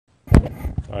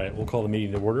All right, we'll call the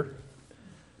meeting to order.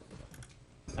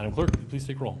 Madam Clerk, please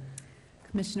take roll.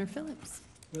 Commissioner Phillips.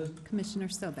 Commissioner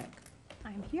Sobek.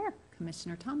 I'm here.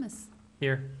 Commissioner Thomas.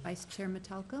 Here. Vice Chair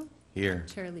Metalko. Here.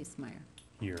 Chair Leesmeyer.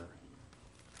 Here.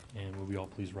 And will we all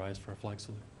please rise for our flag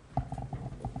salute?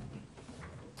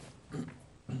 Put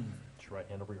your right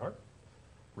hand over your heart.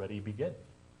 Ready, begin.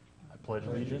 I pledge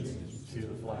allegiance to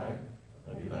the flag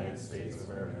of the United States of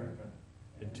America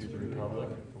and to the republic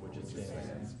for which it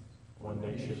stands, one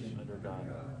nation under God,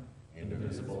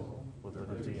 indivisible, with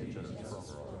liberty and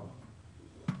justice for all.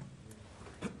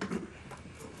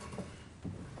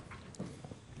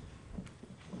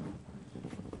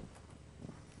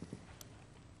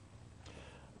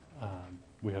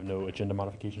 We have no agenda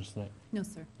modifications tonight? No,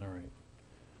 sir. All right.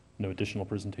 No additional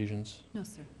presentations? No,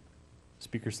 sir.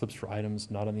 Speaker slips for items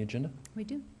not on the agenda? We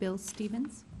do. Bill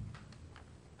Stevens.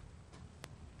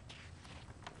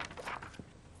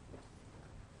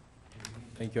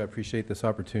 Thank you. I appreciate this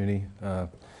opportunity.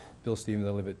 Bill Stevens,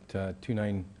 I live at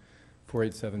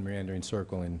 29487 Meandering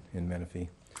Circle in Menifee.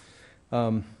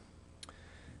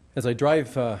 As I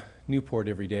drive Newport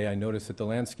every day, I notice that the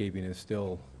landscaping is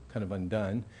still kind of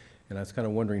undone, and I was kind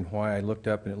of wondering why. I looked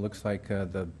up, and it looks like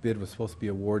the bid was supposed to be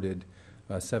awarded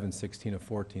 7/16 of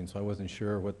 14, so I wasn't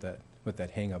sure what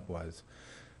that hang-up was.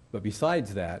 But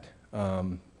besides that,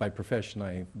 by profession,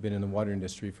 I've been in the water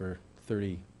industry for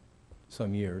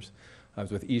 30-some years. I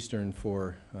was with Eastern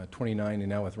for 29, and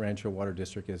now with Rancho Water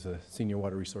District as a senior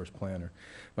water resource planner.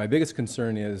 My biggest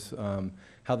concern is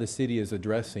how the city is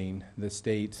addressing the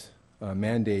state's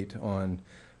mandate on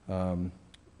some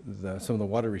of the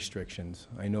water restrictions.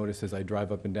 I notice as I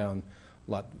drive up and down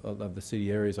a lot of the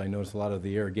city areas, I notice a lot of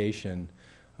the irrigation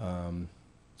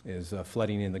is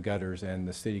flooding in the gutters, and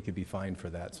the city could be fined for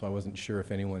that. So I wasn't sure if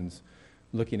anyone's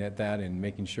looking at that and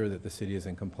making sure that the city is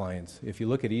in compliance. If you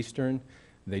look at Eastern,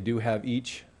 they do have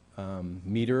each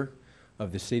meter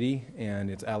of the city and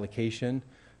its allocation,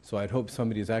 so I'd hope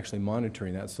somebody is actually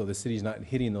monitoring that so the city's not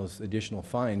hitting those additional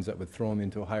fines that would throw them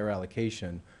into a higher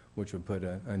allocation, which would put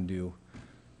an undue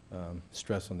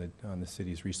stress on the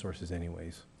city's resources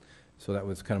anyways. So that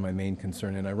was kind of my main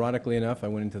concern, and ironically enough, I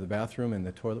went into the bathroom and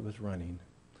the toilet was running.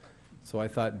 So I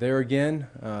thought, there again,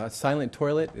 a silent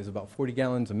toilet is about 40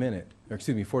 gallons a minute, or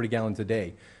excuse me, 40 gallons a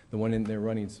day. The one in there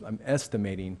running, I'm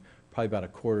estimating probably about a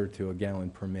quarter to a gallon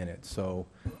per minute. So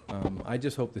I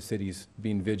just hope the city's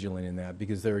being vigilant in that,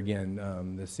 because there again,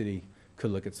 the city could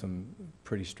look at some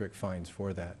pretty strict fines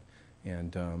for that.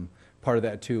 And part of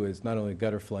that too is not only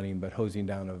gutter flooding, but hosing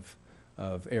down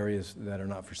of areas that are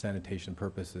not for sanitation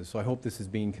purposes. So I hope this is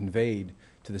being conveyed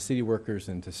to the city workers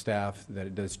and to staff, that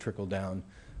it does trickle down.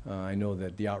 I know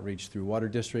that the outreach through water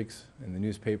districts and the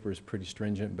newspaper is pretty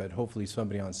stringent, but hopefully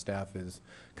somebody on staff is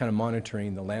kind of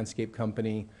monitoring the landscape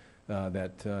company,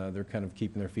 that they're kind of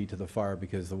keeping their feet to the fire,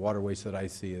 because the water waste that I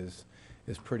see is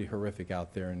pretty horrific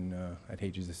out there, and I'd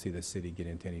hate to see the city get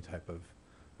into any type of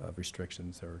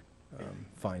restrictions or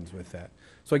fines with that.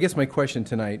 So I guess my question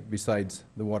tonight, besides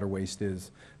the water waste,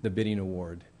 is the bidding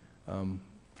award.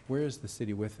 Where is the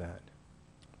city with that?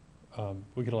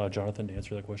 We could allow Jonathan to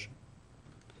answer that question.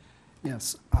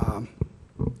 Yes.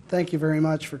 Thank you very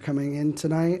much for coming in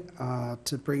tonight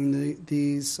to bring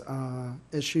these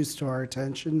issues to our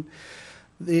attention.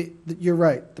 You're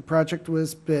right. The project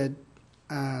was bid.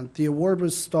 The award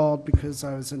was stalled because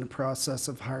I was in the process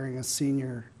of hiring a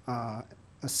senior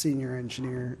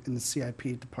engineer in the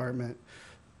CIP department,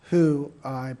 who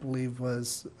I believe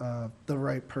was the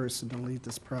right person to lead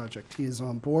this project. He is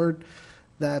on board.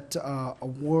 That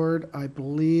award, I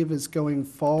believe, is going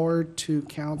forward to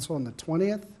council on the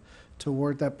 20th to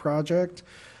award that project.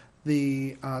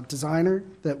 The designer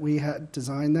that we had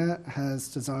designed that has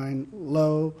designed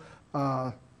low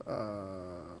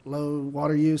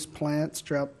water use plants,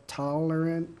 drought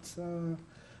tolerant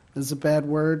is a bad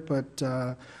word, but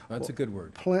That's a good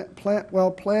word.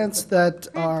 plants that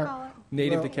are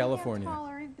Native to California.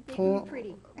 Tolerant, but they can be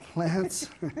pretty. plants,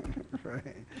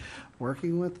 right,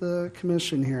 working with the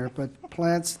commission here, but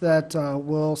plants that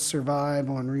will survive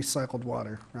on recycled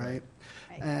water, right?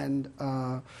 And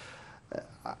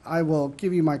I will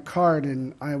give you my card,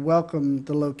 and I welcome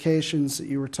the locations that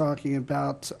you were talking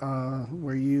about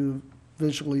where you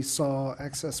visually saw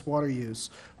excess water use.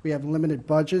 We have limited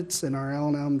budgets in our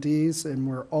LNMDs, and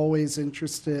we're always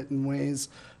interested in ways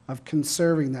of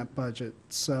conserving that budget.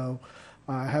 So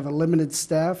I have a limited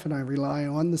staff, and I rely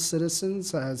on the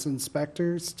citizens as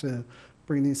inspectors to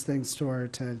bring these things to our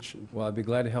attention. Well, I'd be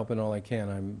glad to help in all I can.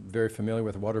 I'm very familiar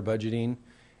with water budgeting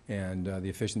and the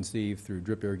efficiency through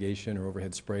drip irrigation or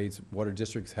overhead sprays. Water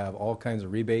districts have all kinds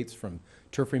of rebates from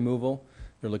turf removal.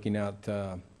 They're looking at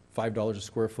 $5 a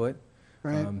square foot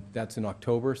Right. That's in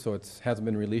October, so it hasn't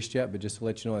been released yet, but just to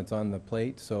let you know, it's on the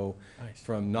plate. So Nice.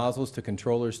 from nozzles to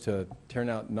controllers to tearing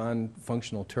out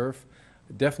non-functional turf,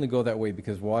 definitely go that way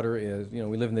because water is, we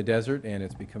live in the desert and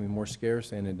it's becoming more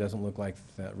scarce, and it doesn't look like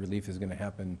that relief is going to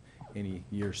happen any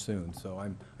year soon. So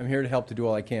I'm here to help to do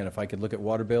all I can. If I could look at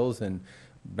water bills and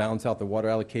balance out the water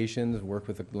allocations, work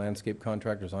with the landscape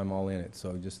contractors, I'm all in it.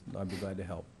 So I'd be glad to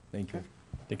help. Thank you.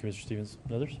 Thank you, Mr. Stevens.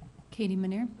 Others? Katie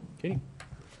Manier. Katie?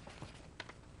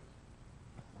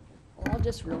 Well, I'll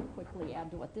just real quickly add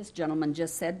to what this gentleman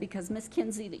just said, because Ms.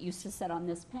 Kinsey, that used to sit on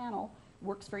this panel,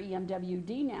 works for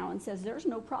EMWD now and says there's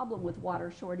no problem with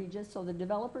water shortages, so the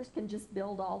developers can just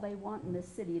build all they want in this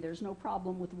city. There's no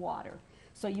problem with water.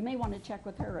 So you may want to check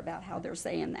with her about how they're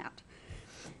saying that.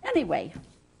 Anyway,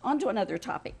 on to another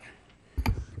topic.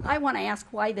 I want to ask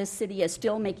why this city is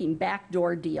still making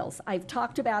backdoor deals. I've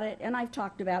talked about it, and I've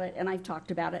talked about it, and I've talked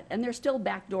about it, and there's still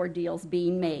backdoor deals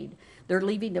being made. They're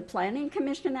leaving the Planning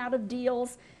Commission out of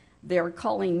deals. They're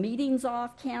calling meetings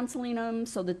off, canceling them,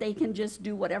 so that they can just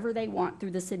do whatever they want through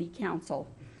the city council.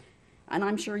 And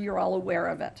I'm sure you're all aware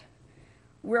of it.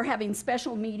 We're having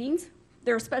special meetings.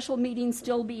 There are special meetings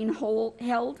still being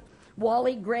held.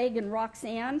 Wally, Greg, and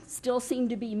Roxanne still seem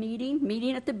to be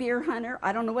meeting at the Beer Hunter.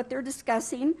 I don't know what they're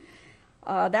discussing.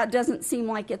 That doesn't seem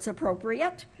like it's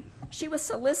appropriate. She was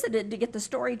solicited to get the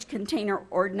storage container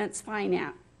ordinance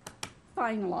finalized.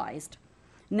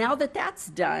 Now that that's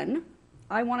done,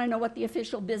 I want to know what the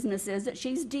official business is that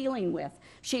she's dealing with.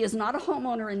 She is not a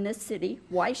homeowner in this city.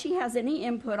 Why she has any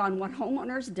input on what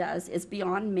homeowners does is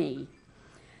beyond me.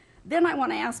 Then I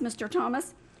want to ask Mr.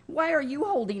 Thomas, why are you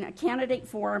holding a candidate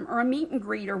forum or a meet and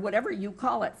greet or whatever you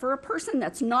call it for a person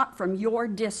that's not from your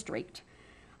district?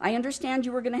 I understand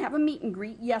you were going to have a meet and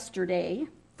greet yesterday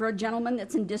for a gentleman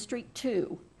that's in District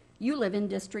 2. You live in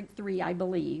District 3, I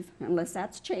believe, unless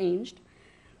that's changed.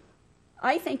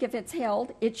 I think if it's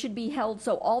held, it should be held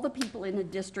so all the people in the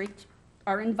district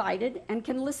are invited and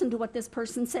can listen to what this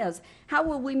person says. How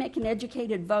will we make an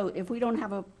educated vote if we don't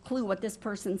have a clue what this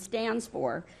person stands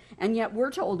for? And yet we're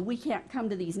told we can't come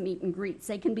to these meet and greets.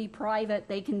 They can be private,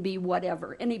 they can be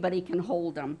whatever. Anybody can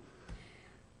hold them.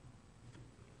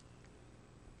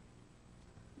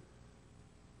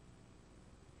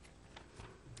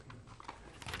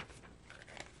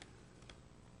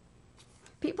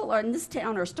 People in this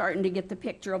town are starting to get the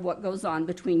picture of what goes on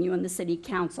between you and the city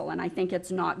council, and I think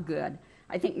it's not good.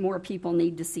 I think more people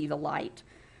need to see the light.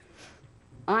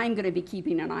 I'm going to be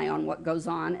keeping an eye on what goes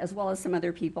on, as well as some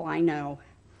other people I know.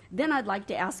 Then I'd like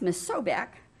to ask Ms. Sobek,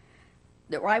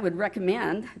 that I would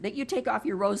recommend that you take off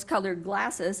your rose-colored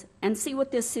glasses and see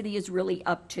what this city is really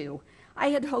up to. I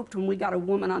had hoped when we got a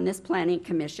woman on this planning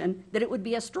commission that it would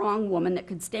be a strong woman that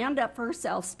could stand up for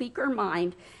herself, speak her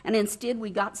mind, and instead we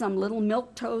got some little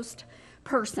milquetoast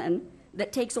person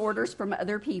that takes orders from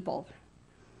other people.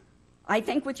 I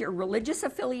think with your religious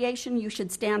affiliation, you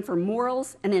should stand for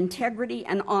morals and integrity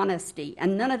and honesty,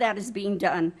 and none of that is being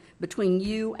done between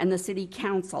you and the city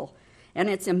council, and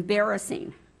it's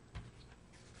embarrassing.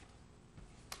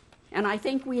 And I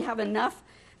think we have enough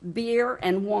beer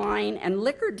and wine and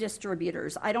liquor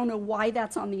distributors. I don't know why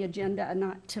that's on the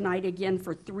agenda tonight again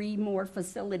for 3 more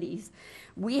facilities.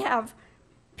 We have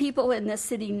people in this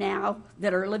city now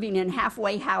that are living in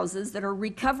halfway houses that are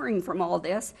recovering from all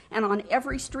this, and on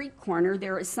every street corner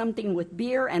there is something with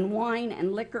beer and wine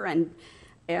and liquor,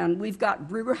 and we've got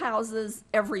brew houses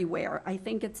everywhere. I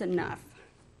think it's enough.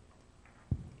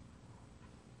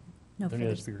 No Any further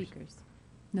other speakers? speakers.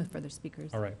 No further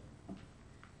speakers. All right.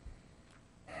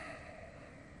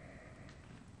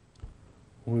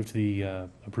 We'll move to the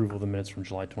approval of the minutes from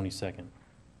July 22nd. Are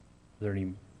there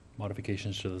any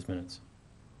modifications to those minutes?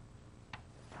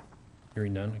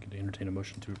 Hearing none, I could entertain a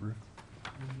motion to approve.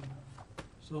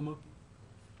 So moved.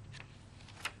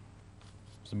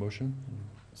 Is the motion?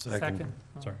 Second.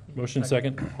 Sorry. Motion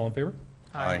second. All in favor?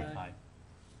 Aye.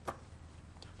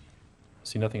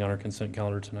 See nothing on our consent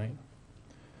calendar tonight.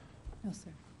 No,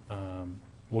 sir.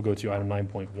 We'll go to item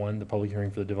 9.1, the public hearing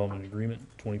for the development agreement,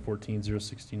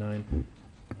 2014-069.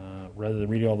 Rather than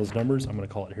reading all those numbers, I'm going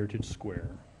to call it Heritage Square.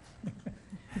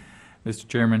 Mr.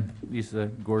 Chairman, Lisa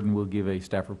Gordon will give a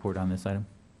staff report on this item.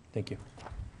 Thank you.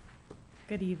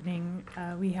 Good evening.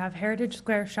 We have Heritage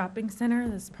Square Shopping Center.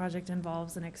 This project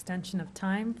involves an extension of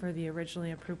time for the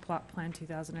originally approved plot plan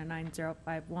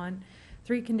 2009-051,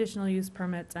 3 conditional use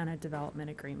permits, and a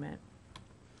development agreement.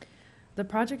 The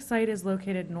project site is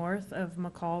located north of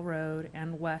McCall Road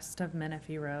and west of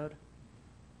Menifee Road.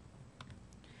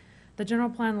 The general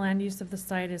plan land use of the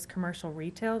site is commercial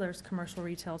retail. There's commercial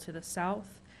retail to the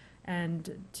south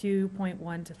and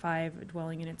 2.1 to 5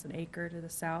 dwelling units an acre to the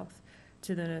south.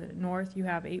 To the north, you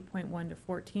have 8.1 to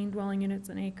 14 dwelling units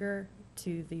an acre.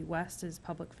 To the west is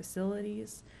public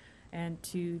facilities. And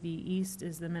to the east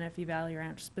is the Menifee Valley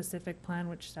Ranch specific plan,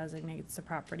 which designates the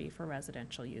property for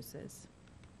residential uses.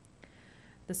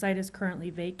 The site is currently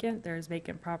vacant. There is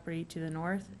vacant property to the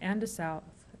north and to south,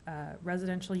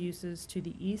 residential uses to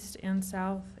the east and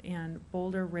south, and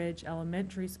Boulder Ridge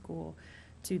Elementary School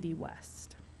to the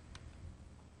west.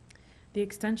 The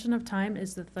extension of time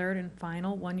is the third and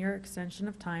final one-year extension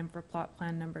of time for plot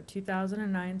plan number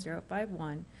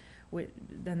 2009-051.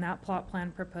 Then that plot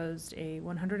plan proposed a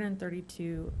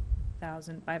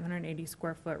 132,580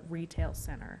 square foot retail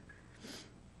center.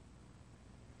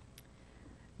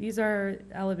 These are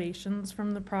elevations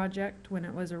from the project when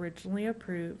it was originally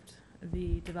approved.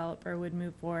 The developer would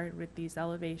move forward with these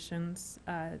elevations.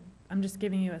 I'm just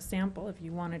giving you a sample. If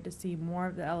you wanted to see more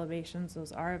of the elevations,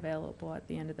 those are available at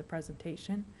the end of the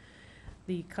presentation.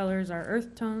 The colors are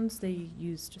earth tones. They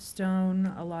used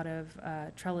stone, a lot of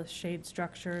trellis shade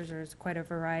structures. There's quite a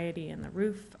variety in the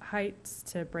roof heights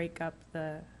to break up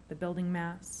the building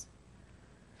mass.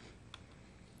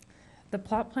 The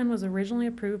plot plan was originally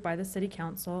approved by the City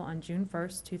Council on June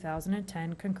 1st,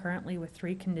 2010, concurrently with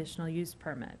 3 conditional use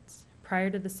permits. Prior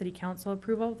to the City Council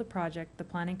approval of the project, the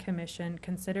Planning Commission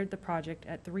considered the project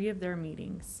at 3 of their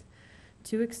meetings.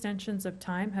 2 extensions of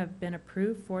time have been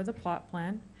approved for the plot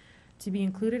plan. To be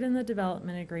included in the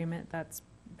development agreement that's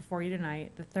before you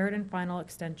tonight, the 3rd and final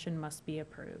extension must be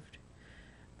approved.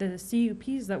 The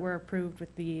CUPs that were approved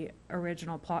with the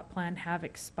original plot plan have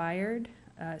expired.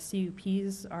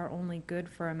 CUPs are only good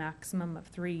for a maximum of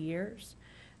 3 years.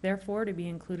 Therefore, to be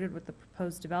included with the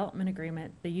proposed development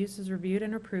agreement, the uses reviewed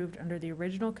and approved under the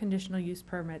original conditional use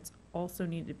permits also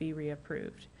need to be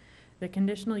reapproved. The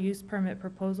conditional use permit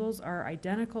proposals are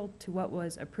identical to what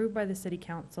was approved by the City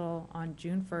Council on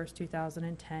June 1st,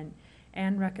 2010,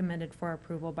 and recommended for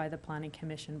approval by the Planning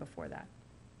Commission before that.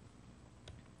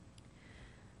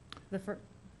 The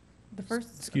first.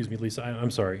 Excuse me, Lisa, I'm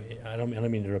sorry. I don't mean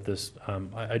to interrupt this.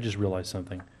 I just realized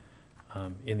something.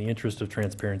 In the interest of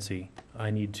transparency, I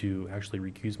need to actually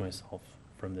recuse myself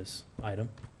from this item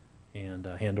and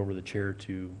hand over the chair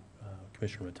to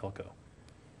Commissioner Metelko.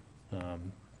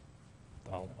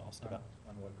 I'll step out.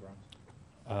 On what grounds?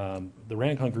 The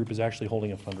Rancon Group is actually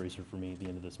holding a fundraiser for me at the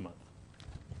end of this month.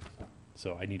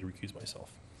 So I need to recuse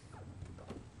myself.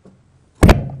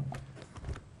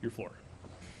 Your floor.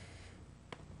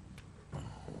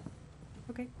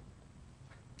 Okay.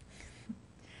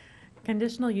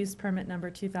 Conditional use permit number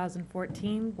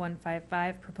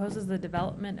 2014-155 proposes the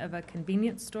development of a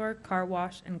convenience store, car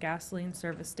wash, and gasoline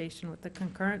service station with the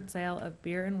concurrent sale of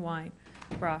beer and wine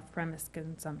for off-premise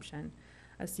consumption.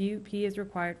 A CUP is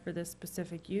required for this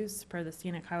specific use per the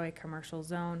Scenic Highway Commercial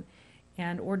Zone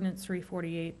and Ordinance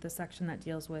 348, the section that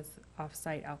deals with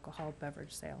off-site alcohol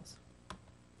beverage sales.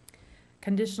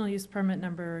 Conditional use permit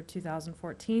number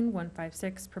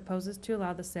 2014-156 proposes to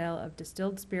allow the sale of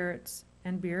distilled spirits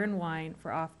and beer and wine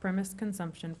for off-premise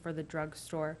consumption for the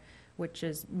drugstore, which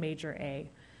is Major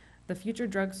A. The future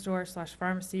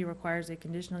drugstore/pharmacy requires a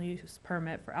conditional use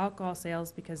permit for alcohol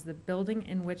sales because the building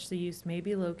in which the use may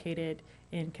be located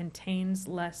in contains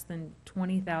less than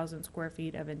 20,000 square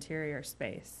feet of interior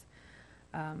space.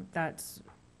 That's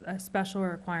a special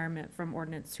requirement from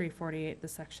Ordinance 348, the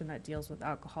section that deals with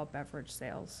alcohol beverage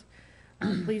sales.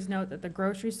 Please note that the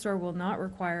grocery store will not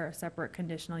require a separate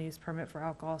conditional use permit for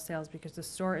alcohol sales because the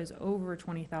store is over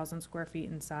 20,000 square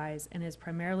feet in size and is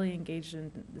primarily engaged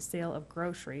in the sale of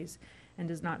groceries and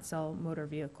does not sell motor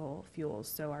vehicle fuels.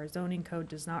 So our zoning code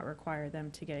does not require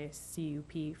them to get a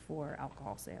CUP for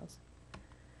alcohol sales.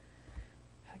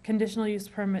 Conditional use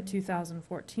permit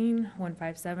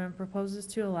 2014-157 proposes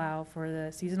to allow for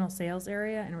the seasonal sales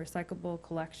area and recyclable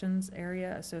collections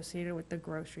area associated with the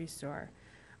grocery store.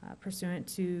 Pursuant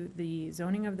to the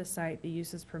zoning of the site, the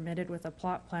use is permitted with a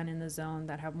plot plan in the zone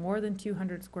that have more than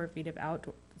 200 square feet of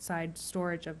outside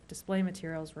storage of display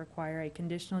materials require a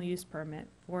conditional use permit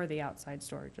for the outside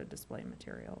storage of display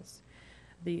materials.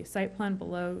 The site plan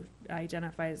below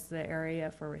identifies the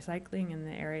area for recycling and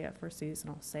the area for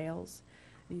seasonal sales.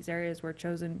 These areas were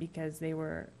chosen because they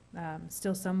were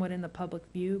still somewhat in the public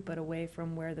view, but away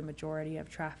from where the majority of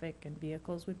traffic and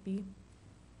vehicles would be.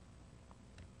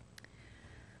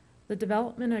 The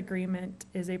development agreement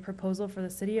is a proposal for the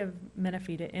City of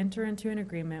Menifee to enter into an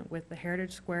agreement with the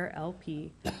Heritage Square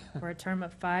LP for a term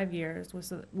of 5 years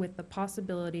with the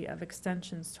possibility of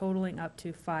extensions totaling up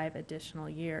to 5 additional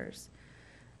years.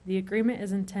 The agreement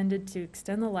is intended to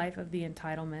extend the life of the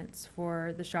entitlements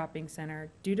for the shopping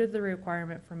center due to the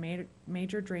requirement for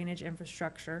major drainage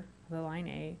infrastructure, the Line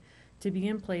A, to be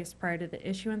in place prior to the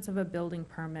issuance of a building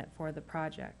permit for the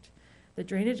project. The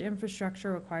drainage infrastructure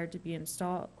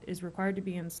is required to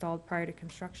be installed prior to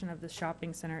construction of the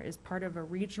shopping center is part of a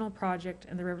regional project,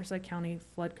 and the Riverside County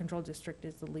Flood Control District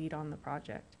is the lead on the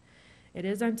project. It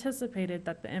is anticipated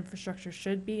that the infrastructure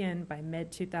should be in by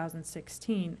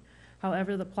mid-2016.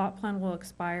 However, the plot plan will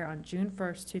expire on June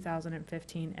 1st,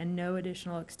 2015, and no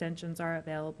additional extensions are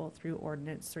available through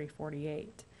Ordinance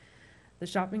 348. The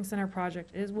shopping center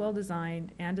project is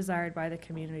well-designed and desired by the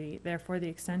community. Therefore, the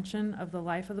extension of the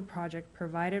life of the project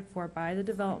provided for by the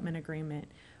development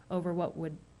agreement over what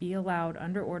would be allowed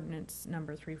under Ordinance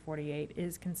number 348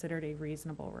 is considered a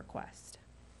reasonable request.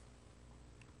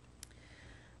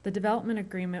 The development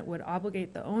agreement would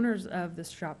obligate the owners of the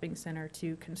shopping center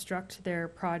to construct their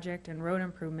project and road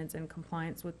improvements in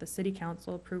compliance with the City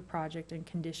Council approved project and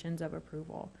conditions of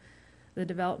approval. The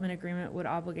development agreement would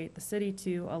obligate the city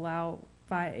to allow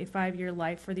a 5-year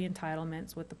life for the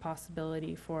entitlements with the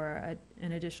possibility for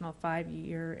an additional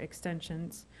 5-year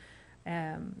extensions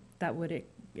that would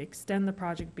extend the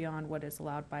project beyond what is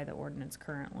allowed by the ordinance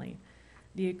currently.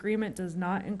 The agreement does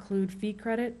not include fee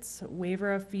credits,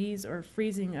 waiver of fees, or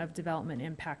freezing of development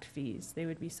impact fees. They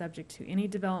would be subject to any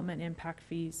development impact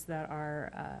fees that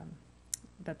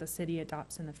the city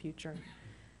adopts in the future.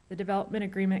 The development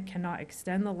agreement cannot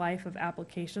extend the life of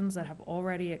applications that have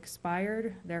already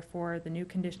expired. Therefore, the new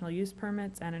conditional use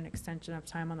permits and an extension of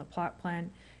time on the plot plan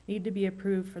need to be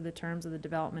approved for the terms of the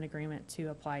development agreement to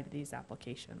apply to these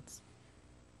applications.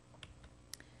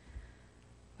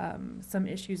 Some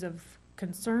issues of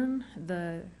concern: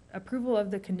 the approval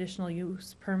of the conditional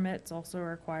use permits also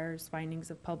requires findings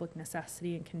of public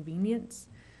necessity and convenience.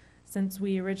 Since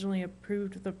we originally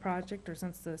approved the project, or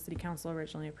since the City Council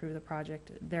originally approved the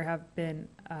project, there have been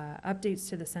updates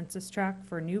to the census tract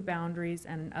for new boundaries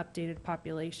and updated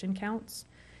population counts.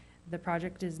 The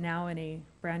project is now in a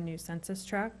brand new census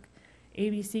tract.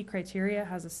 ABC criteria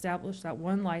has established that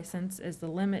 1 license is the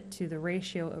limit to the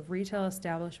ratio of retail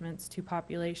establishments to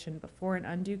population before an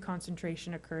undue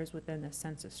concentration occurs within the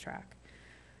census tract.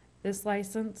 This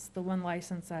license, the 1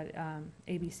 license that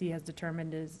ABC has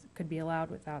determined could be allowed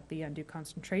without the undue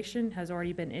concentration, has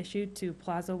already been issued to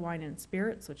Plaza Wine and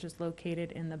Spirits, which is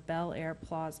located in the Bel Air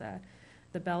Plaza.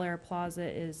 The Bel Air Plaza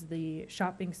is the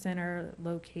shopping center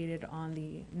located on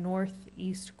the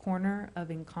northeast corner of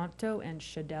Encanto and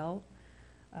Shadell,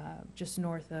 just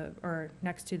north of, or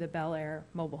next to the Bel Air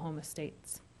Mobile Home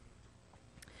Estates.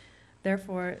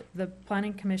 Therefore, the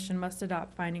Planning Commission must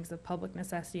adopt findings of public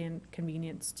necessity and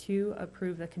convenience to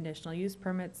approve the conditional use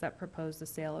permits that propose the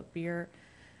sale of beer,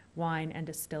 wine, and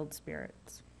distilled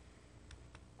spirits.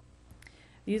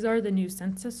 These are the new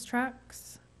census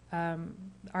tracts.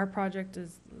 The project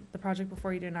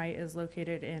before you tonight is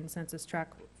located in Census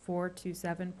Tract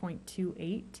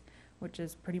 427.28, which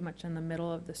is pretty much in the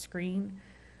middle of the screen.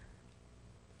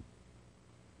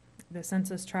 The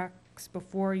census tracts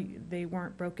before, they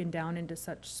weren't broken down into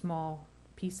such small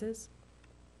pieces.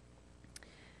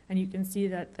 And you can see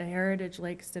that the Heritage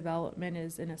Lakes development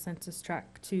is in a census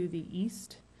tract to the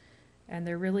east, and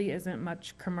there really isn't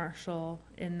much commercial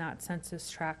in that census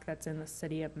tract that's in the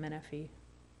city of Menifee.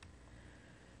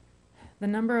 The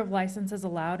number of licenses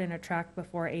allowed in a tract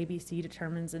before ABC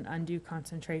determines an undue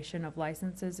concentration of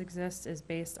licenses exists is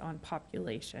based on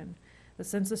population. The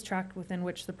census tract within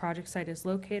which the project site is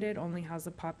located only has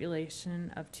a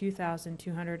population of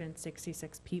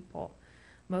 2,266 people.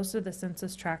 Most of the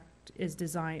census tract is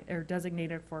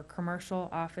designated for commercial,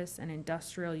 office, and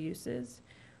industrial uses.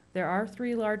 There are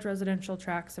 3 large residential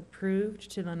tracts approved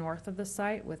to the north of the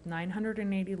site with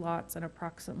 980 lots and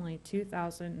approximately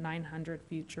 2,900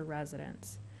 future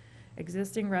residents.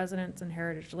 Existing residents in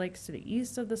Heritage Lakes to the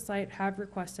east of the site have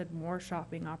requested more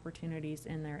shopping opportunities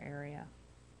in their area.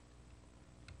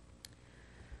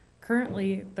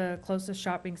 Currently, the closest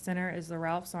shopping center is the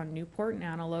Ralph's on Newport and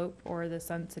Antelope, or the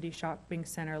Sun City Shopping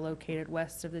Center located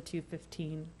west of the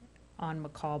 215 on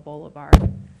McCall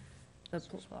Boulevard. The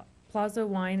Plaza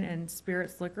Wine and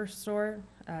Spirits Liquor Store,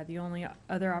 the only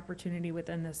other opportunity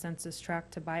within the census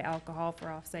tract to buy alcohol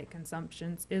for off-site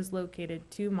consumptions, is located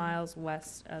 2 miles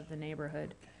west of the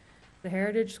neighborhood. The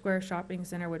Heritage Square Shopping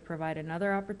Center would provide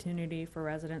another opportunity for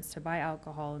residents to buy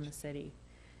alcohol in the city.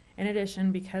 In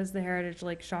addition, because the Heritage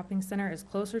Lakes Shopping Center is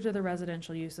closer to the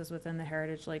residential uses within the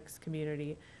Heritage Lakes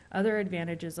community, other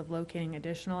advantages of locating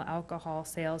additional alcohol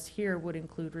sales here would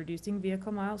include reducing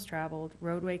vehicle miles traveled,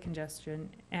 roadway congestion,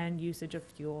 and usage of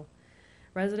fuel.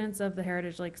 Residents of the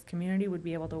Heritage Lakes community would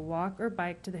be able to walk or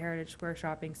bike to the Heritage Square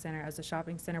Shopping Center, as the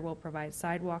shopping center will provide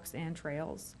sidewalks and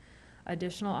trails.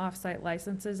 Additional off-site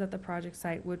licenses at the project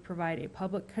site would provide a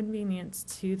public convenience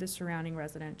to the surrounding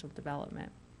residential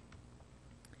development.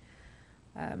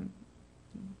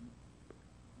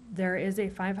 There is a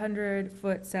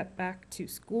 500-foot setback to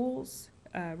schools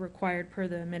required per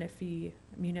the Menifee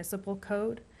Municipal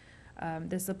Code.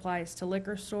 This applies to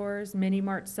liquor stores,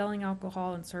 mini-marts selling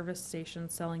alcohol, and service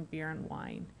stations selling beer and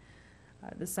wine.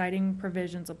 The citing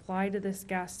provisions apply to this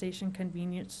gas station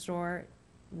convenience store,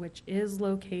 which is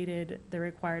located the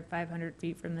required 500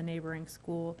 feet from the neighboring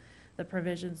school. The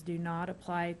provisions do not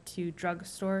apply to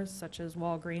drugstores such as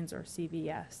Walgreens or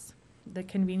CVS. The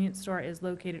convenience store is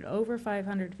located over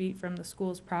 500 feet from the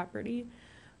school's property,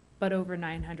 but over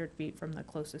 900 feet from the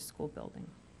closest school building.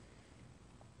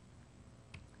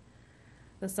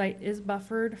 The site is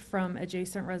buffered from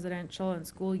adjacent residential and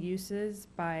school uses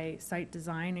by site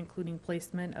design, including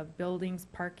placement of buildings,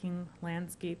 parking,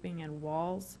 landscaping, and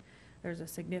walls. There's a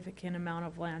significant amount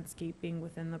of landscaping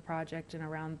within the project and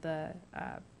around the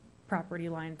property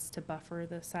lines to buffer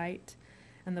the site.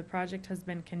 And the project has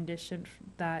been conditioned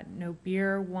that no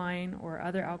beer, wine, or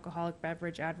other alcoholic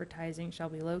beverage advertising shall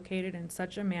be located in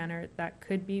such a manner that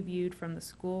could be viewed from the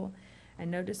school, and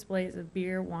no displays of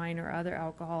beer, wine, or other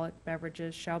alcoholic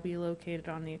beverages shall be located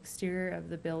on the exterior of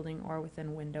the building or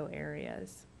within window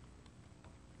areas.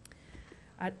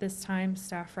 At this time,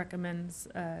 staff recommends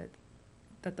that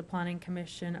the Planning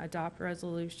Commission adopt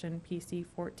Resolution PC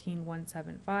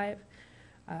 14175,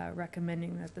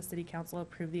 recommending that the City Council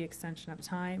approve the extension of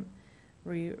time.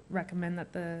 We recommend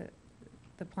that the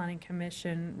Planning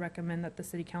Commission recommend that the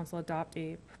City Council adopt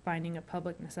a finding of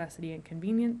public necessity and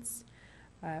convenience.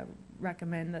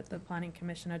 Recommend that the Planning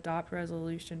Commission adopt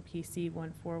Resolution PC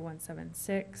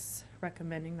 14176,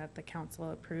 recommending that the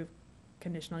Council approve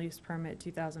Conditional Use Permit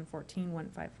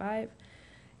 2014-155,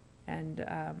 and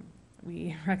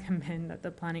we recommend that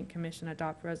the Planning Commission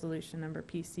adopt Resolution number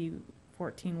PC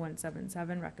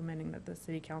 14177, recommending that the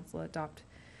City Council adopt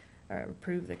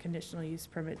approve the Conditional Use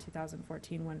Permit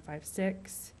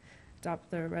 2014-156.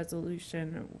 Adopt the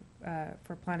resolution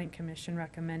for Planning Commission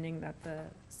recommending that the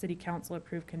City Council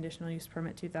approve Conditional Use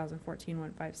Permit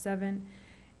 2014-157,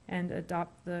 and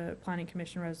adopt the Planning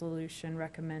Commission resolution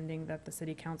recommending that the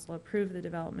City Council approve the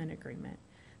development agreement.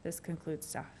 This concludes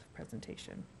staff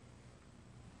presentation.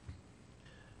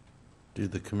 Do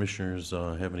the commissioners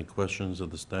have any questions of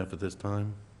the staff at this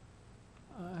time?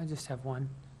 I just have one,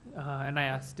 and I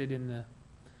asked it in the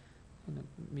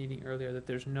meeting earlier that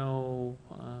there's no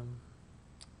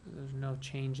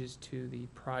changes to the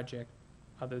project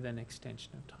other than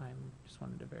extension of time. Just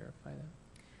wanted to verify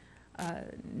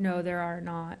that. No, there are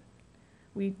not.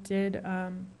 We did,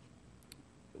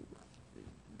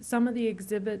 some of the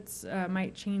exhibits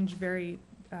might change very,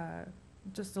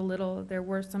 just a little. There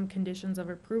were some conditions of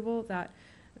approval that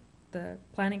the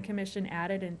Planning Commission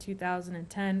added in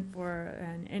 2010 for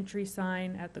an entry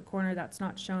sign at the corner. That's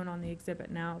not shown on the exhibit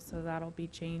now, so that'll be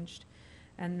changed.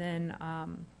 And then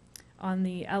on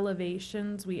the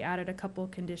elevations, we added a couple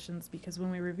conditions because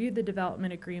when we reviewed the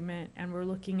development agreement and we're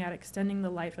looking at extending the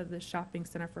life of the shopping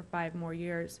center for 5 more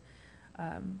years,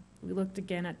 we looked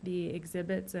again at the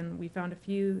exhibits and we found a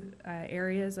few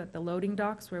areas at the loading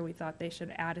docks where we thought they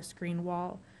should add a screen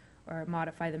wall or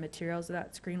modify the materials of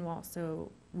that screen wall.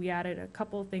 So we added a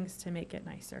couple things to make it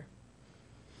nicer.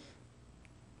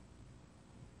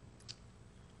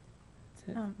 That's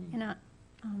it for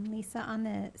me. Lisa, on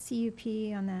the CUP,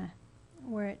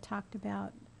 where it talked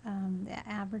about the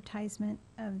advertisement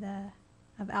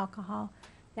of alcohol,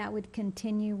 that would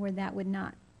continue where that would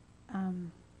not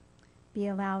be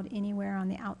allowed anywhere on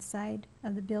the outside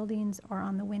of the buildings or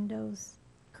on the windows?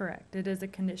 Correct. It is a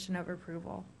condition of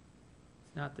approval.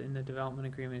 It's not in the development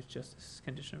agreement, it's just a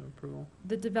condition of approval.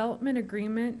 The development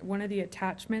agreement, one of the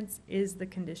attachments is the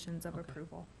conditions of Okay.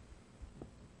 approval.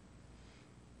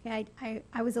 Yeah,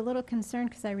 I was a little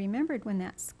concerned because I remembered when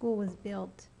that school was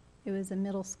built, it was a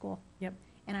middle school. Yep.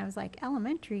 And I was like,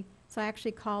 elementary. So I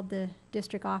actually called the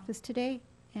district office today,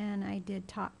 and I did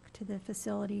talk to the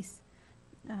facilities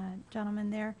gentleman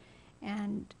there.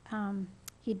 And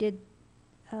he did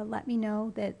let me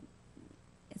know that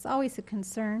it's always a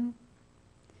concern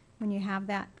when you have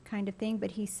that kind of thing,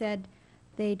 but he said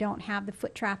they don't have the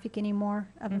foot traffic anymore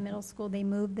of a Mhm. middle school. They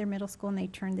moved their middle school and they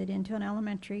turned it into an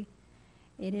elementary.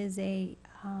 It is a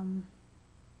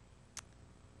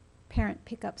parent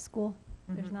pickup school.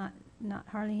 There's Mhm. not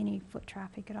hardly any foot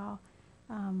traffic at all.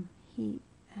 And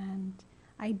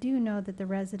I do know that the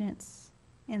residents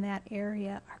in that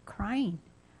area are crying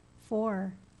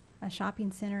for a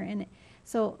shopping center. And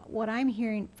so what I'm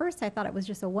hearing, first I thought it was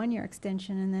just a 1-year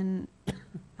extension, and then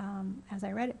as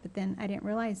I read it, but then I didn't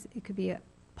realize it could be a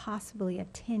possibly a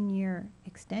 10-year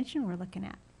extension we're looking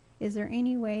at. Is there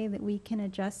any way that we can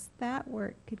adjust that where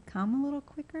it could come a little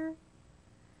quicker?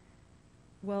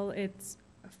 Well, it's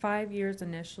 5 years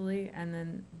initially, and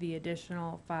then the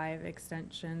additional 5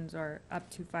 extensions, or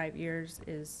up to 5 years,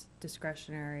 is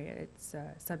discretionary. It's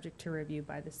subject to review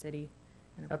by the city.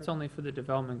 and That's approval. only for the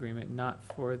development agreement, not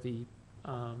for the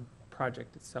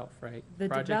project itself, right? The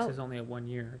Project develop- is only a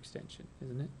 1-year extension,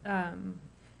 isn't it?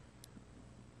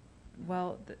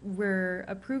 Well, we're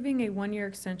approving a 1-year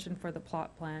extension for the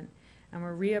plot plan, and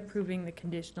we're reapproving the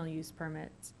conditional use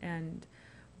permits. And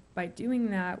by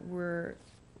doing that, we're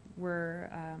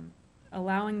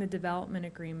allowing the development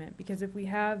agreement, because if we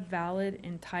have valid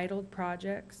entitled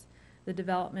projects, the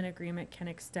development agreement can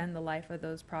extend the life of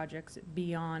those projects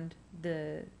beyond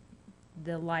the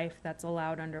life that's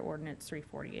allowed under Ordinance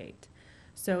 348.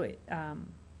 So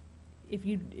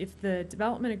if the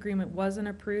development agreement wasn't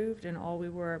approved and all we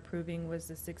were approving was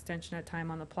this extension of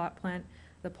time on the plot plan,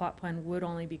 the plot plan would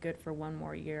only be good for 1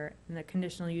 more year, and the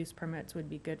conditional use permits would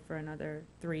be good for another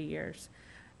 3 years.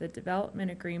 The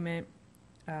development agreement,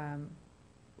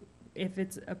 if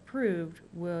it's approved,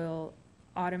 will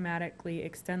automatically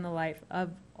extend the life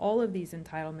of all of these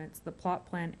entitlements, the plot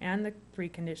plan and the 3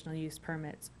 conditional use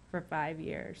permits, for 5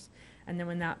 years. And then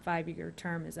when that 5-year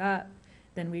term is up,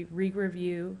 then we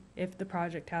re-review, if the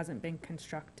project hasn't been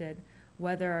constructed,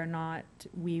 whether or not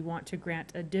we want to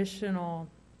grant additional,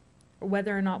 or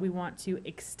whether or not we want to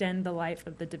extend the life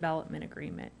of the development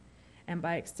agreement. And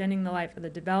by extending the life of the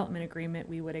development agreement,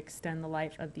 we would extend the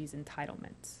life of these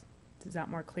entitlements. Is that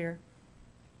more clear?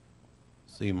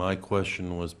 See, my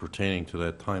question was pertaining to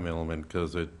that time element,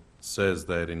 because it says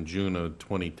that in June of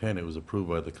 2010, it was approved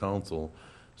by the council.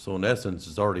 So in essence,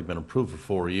 it's already been approved for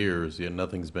 4 years, yet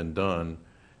nothing's been done.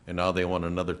 And now they want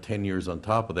another 10 years on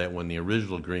top of that, when the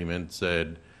original agreement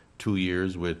said 2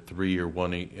 years with 3 or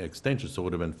 1 extension, so it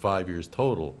would have been 5 years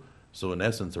total. So in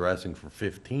essence, they're asking for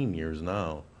 15 years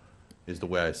now, is the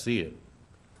way I see it.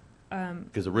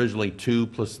 Because originally 2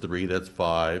 plus 3, that's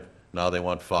 5. Now they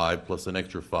want 5 plus an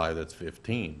extra 5, that's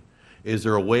 15. Is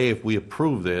there a way, if we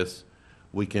approve this,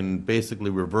 we can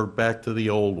basically revert back to the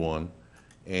old one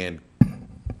and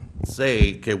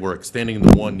say, okay, we're extending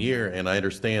the 1 year, and I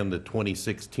understand the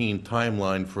 2016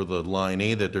 timeline for the Line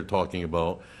A that they're talking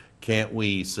about. Can't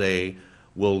we say,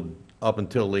 well, up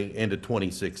until the end of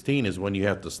 2016 is when you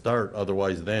have to start,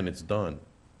 otherwise then it's done?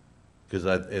 Because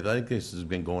I think this has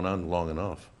been going on long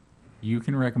enough. You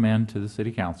can recommend to the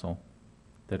city council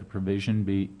that a provision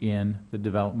be in the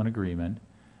development agreement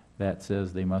that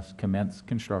says they must commence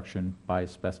construction by a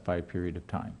specified period of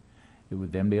time. It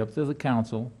would then be up to the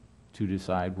council to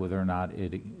decide whether or not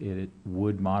it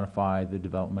would modify the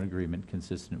development agreement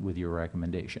consistent with your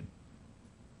recommendation.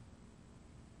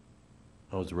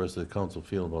 How does the rest of the council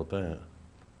feel about that?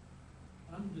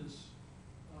 I'm just,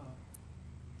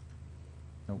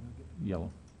 Nope, yellow.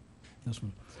 this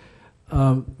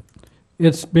one.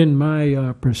 It's been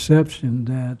my perception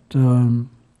that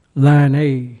Line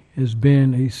A has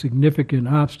been a significant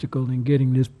obstacle in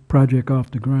getting this project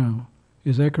off the ground.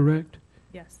 Is that correct?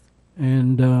 Yes.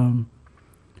 And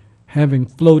having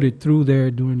floated through there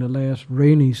during the last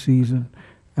rainy season,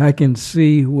 I can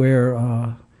see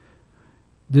where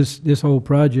this whole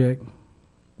project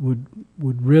would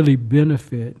really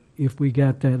benefit if we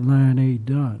got that Line A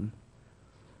done.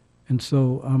 And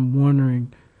so I'm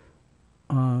wondering,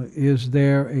 is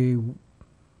there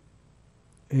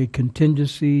a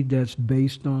contingency that's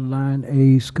based on Line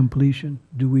A's completion?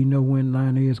 Do we know when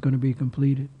Line A is going to be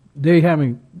completed? They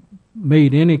haven't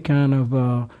made any kind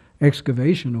of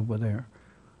excavation over there.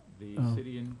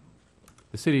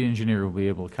 The city engineer will be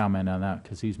able to comment on that,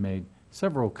 because he's made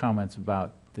several comments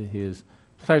about his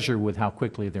pleasure with how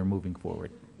quickly they're moving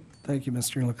forward. Thank you,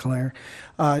 Mr. Leclerc.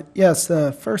 Yes,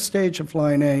 the first stage of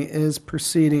Line A is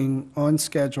proceeding on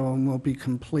schedule and will be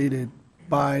completed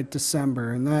by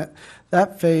December. And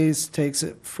that phase takes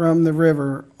it from the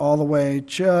river all the way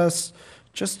just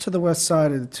to the west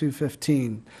side of the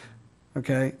 215.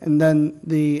 Okay, and then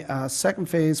the second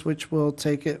phase, which will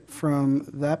take it from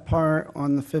that part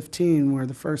on the 15 where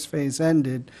the first phase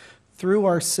ended, through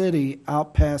our city,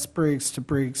 out past Briggs to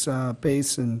Briggs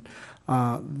Basin,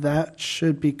 that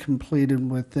should be completed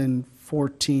within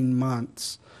 14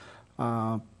 months,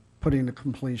 putting the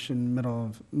completion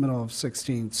middle of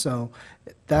 16. So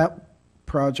that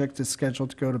project is scheduled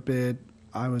to go to bid,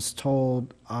 I was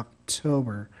told,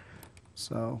 October.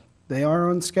 So they are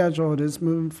on schedule. It is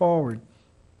moving forward.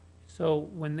 So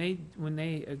when they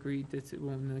agreed,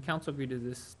 when the council agreed to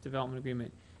this development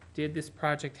agreement, did this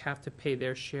project have to pay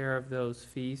their share of those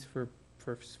fees for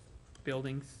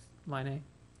buildings, Line A?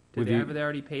 Have They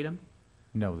already paid them?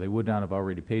 No, they would not have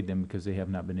already paid them because they have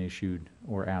not been issued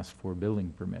or asked for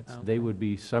building permits. Okay. They would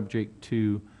be subject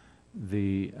to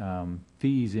the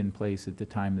fees in place at the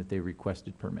time that they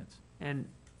requested permits. And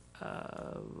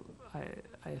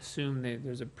I assume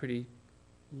there's a pretty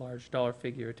large dollar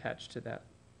figure attached to that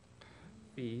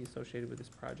fee associated with this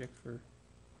project for,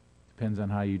 Depends on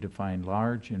how you define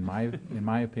large. In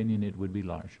my opinion, it would be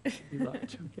large. be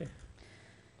large, okay.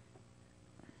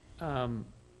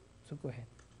 So go ahead,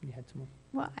 you had some more.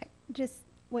 Well, just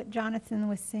what Jonathan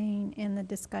was saying in the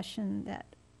discussion that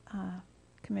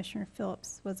Commissioner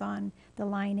Phillips was on, the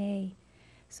Line A.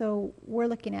 So we're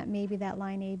looking at maybe that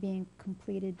Line A being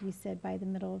completed, you said, by the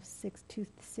middle of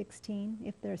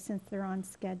 2016, since they're on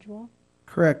schedule?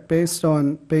 Correct, based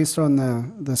on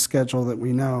the schedule that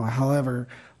we know. However,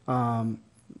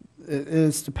 it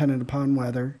is dependent upon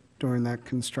weather during that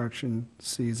construction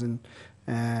season,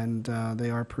 and they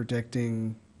are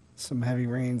predicting some heavy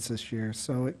rains this year.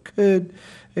 So it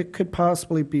could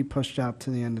possibly be pushed out to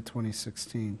the end of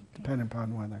 2016, depending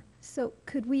upon weather. So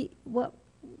could we, what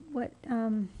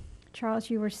Charles,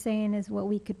 you were saying is what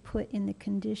we could put in the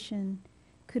condition.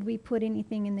 Could we put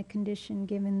anything in the condition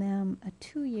giving them a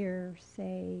 2-year,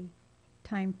 say,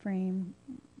 time frame?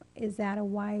 Is that a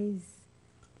wise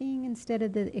thing instead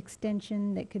of the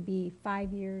extension that could be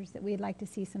 5 years, that we'd like to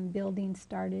see some building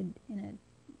started in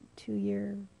a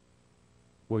 2-year?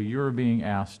 Well, you're being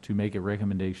asked to make a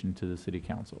recommendation to the city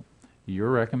council.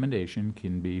 Your recommendation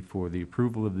can be for the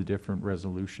approval of the different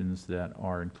resolutions that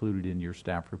are included in your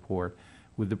staff report,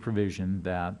 with the provision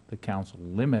that the council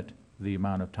limit the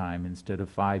amount of time instead of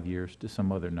 5 years to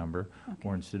some other number,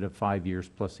 or instead of 5 years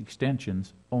plus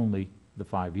extensions, only the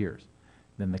 5 years.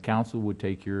 Then the council would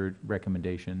take your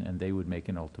recommendation and they would make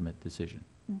an ultimate decision.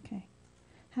 Okay.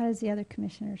 How does the other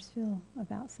commissioners feel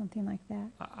about something like that?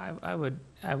 I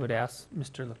would ask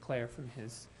Mr. Leclerc from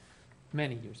his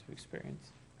many years of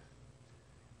experience.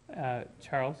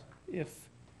 Charles, if,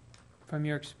 from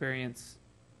your experience,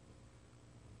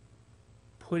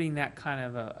 putting that kind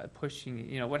of a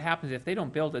pushing, what happens if they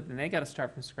don't build it, then they got to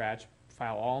start from scratch,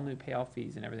 file all new payoff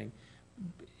fees and everything.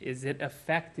 Is it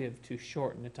effective to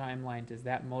shorten the timeline? Does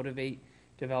that motivate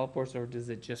developers, or does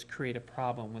it just create a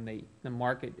problem when the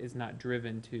market is not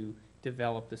driven to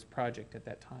develop this project at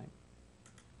that time?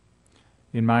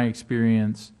 In my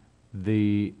experience,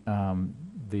 the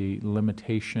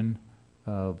limitation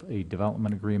of a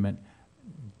development agreement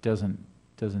doesn't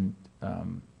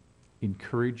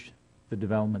encourage the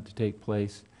development to take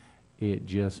place. It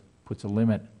just puts a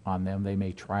limit on them. They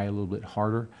may try a little bit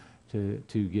harder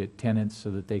to get tenants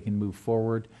so that they can move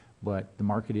forward, but the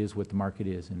market is what the market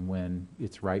is, and when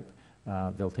it's ripe,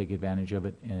 they'll take advantage of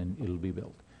it and it'll be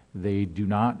built. They do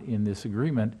not, in this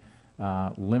agreement,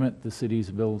 limit the city's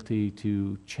ability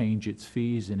to change its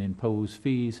fees and impose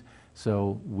fees,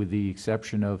 so with the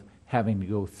exception of having to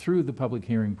go through the public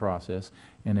hearing process,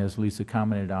 and as Lisa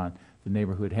commented on, the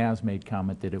neighborhood has made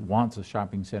comment that it wants a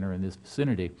shopping center in this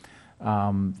vicinity.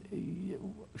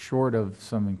 Short of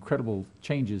some incredible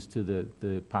changes to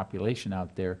the population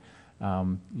out there,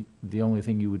 the only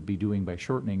thing you would be doing by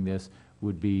shortening this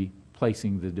would be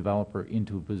placing the developer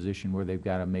into a position where they've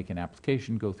got to make an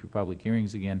application, go through public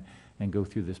hearings again, and go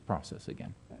through this process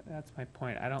again. That's my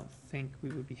point. I don't think we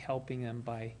would be helping them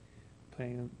by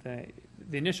putting the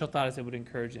initial thought is it would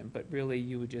encourage them, but really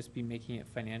you would just be making it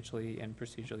financially and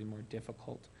procedurally more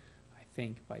difficult, I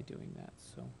think, by doing that.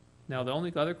 So now the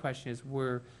only other question is,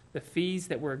 were the fees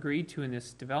that were agreed to in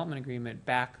this development agreement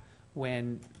back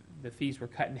when the fees were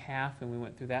cut in half and we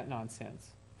went through that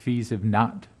nonsense? Fees have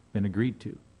not been agreed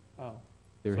to. Oh.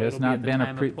 There So has it'll be not at the been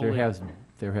time of pulling.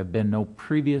 there have been no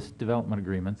previous development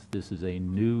agreements. This is a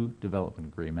new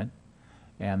development agreement,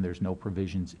 and there's no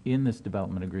provisions in this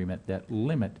development agreement that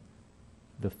limit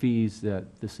the fees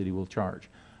that the city will charge.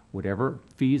 Whatever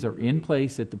fees are in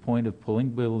place at the point of pulling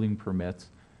building permits,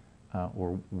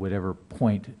 or whatever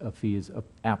point a fee is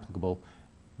applicable,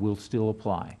 will still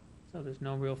apply. So there's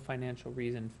no real financial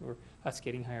reason for us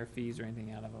getting higher fees or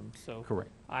anything out of them. So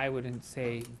Correct. I wouldn't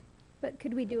say, But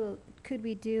could we do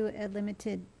a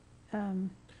limited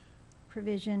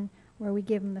provision where we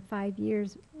give them the 5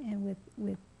 years and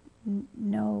with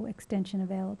no extension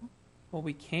available? well,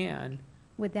 we can.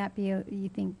 Would that be, you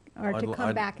think, or to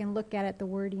come back and look at it, the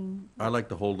wording? I'd like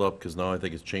to hold up, because now I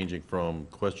think it's changing from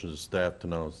questions of staff to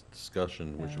now it's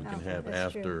discussion, which we can Okay, have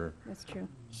that's true. after. That's true.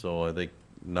 So I think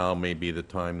now may be the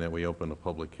time that we open a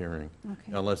public hearing,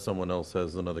 Okay. unless someone else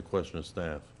has another question of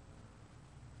staff.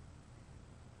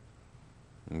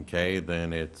 Okay,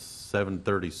 then it's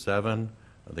 7:37.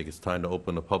 I think it's time to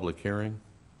open a public hearing.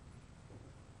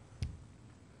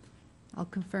 I'll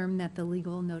confirm that the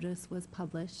legal notice was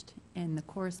published, and the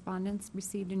correspondence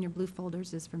received in your blue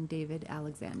folders is from David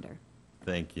Alexander.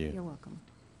 Thank you. You're welcome.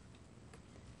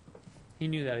 He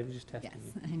knew that, he was just testing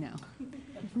Yes, you. I know.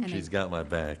 And She's got my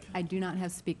back. I do not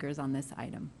have speakers on this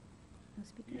item. No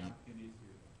speakers?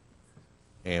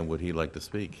 And would he like to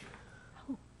speak?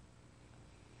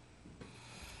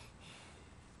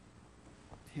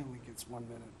 He only gets 1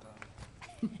 minute,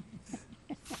 though.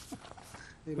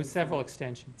 With several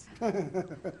extensions. Good evening,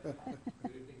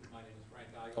 my name is Frank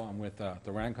Igo. I'm with the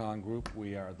Rancon Group.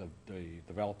 We are the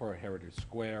developer of Heritage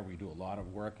Square. We do a lot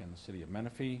of work in the city of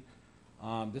Menifee.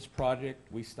 This project,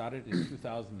 we started in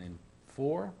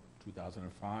 2004,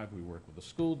 2005. We work with the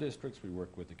school districts, we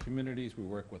work with the communities, we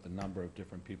work with a number of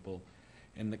different people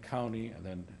in the county and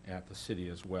then at the city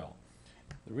as well.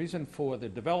 The reason for the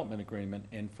development agreement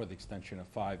and for the extension of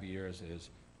 5 years is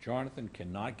Jonathan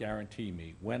cannot guarantee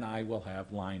me when I will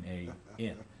have Line A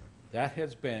in. That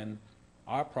has been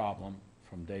our problem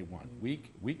from day one.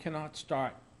 We cannot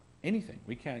start anything.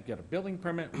 We can't get a building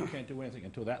permit, we can't do anything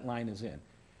until that line is in.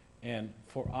 And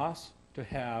for us to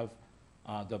have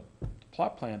the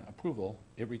plot plan approval,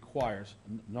 it requires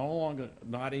no longer,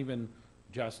 not even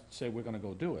just say we're gonna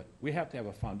go do it. We have to have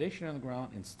a foundation on the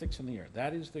ground and sticks in the air.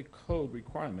 That is the code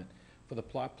requirement for the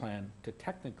plot plan to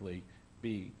technically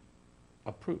be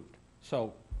approved.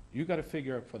 So you gotta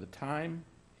figure for the time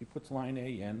he puts line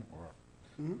A in, or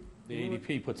the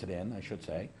ADP puts it in, I should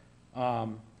say,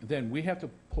 then we have to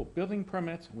put building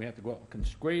permits, we have to go out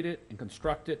and grade it and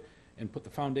construct it, and put the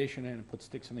foundation in and put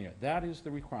sticks in the air. That is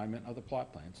the requirement of the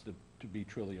plot plans to be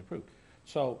truly approved.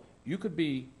 So you could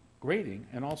be grading,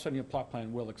 and all of a sudden your plot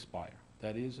plan will expire.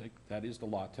 That is the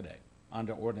law today,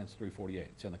 under ordinance 348.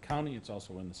 It's in the county, it's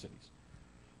also in the cities.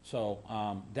 So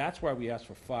that's why we asked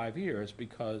for 5 years,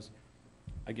 because,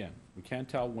 again, we can't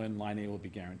tell when Line A will be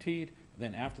guaranteed.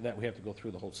 Then after that, we have to go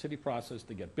through the whole city process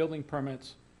to get building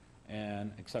permits,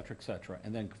 and et cetera,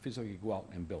 and then physically go out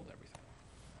and build everything.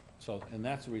 So, and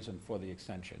that's the reason for the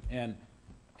extension. And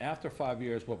after 5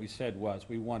 years, what we said was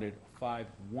we wanted 5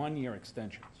 one-year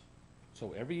extensions.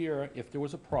 So every year, if there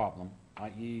was a problem,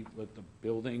 i.e. with the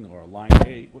building or a line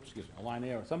A, a line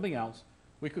A or something else,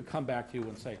 we could come back to you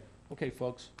and say, okay,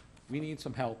 folks, we need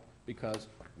some help because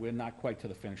we're not quite to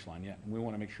the finish line yet, and we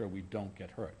want to make sure we don't get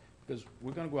hurt. Because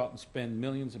we're going to go out and spend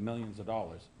millions and millions of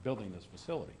dollars building this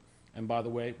facility. And by the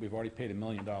way, we've already paid $1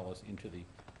 million into the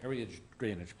area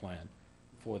drainage plan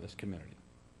for this community.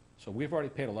 So we've already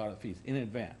paid a lot of fees in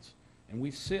advance. And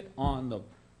we sit on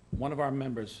one of our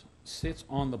members sits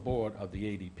on the board of the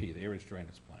ADP, the area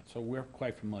drainage plan. So we're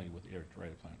quite familiar with the area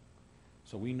drainage plan.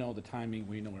 So we know the timing,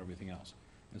 we know everything else.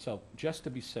 And so just to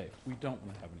be safe, we don't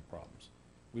want to have any problems.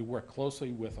 We work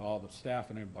closely with all the staff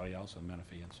and everybody else in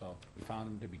Menifee, and so we found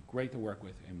them to be great to work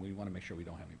with, and we want to make sure we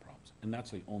don't have any problems. And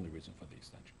that's the only reason for the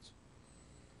extensions.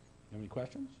 You have any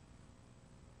questions?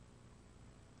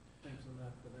 Thanks a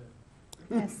lot for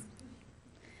that. Yes,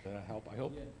 Did that help, I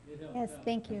hope? Yeah, it helped Yes, out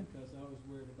thank you. Because I was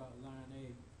worried about Line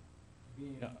A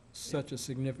being Yeah. such a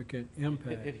significant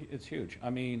impact. It's huge. I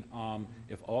mean,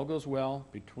 if all goes well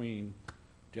between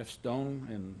Jeff Stone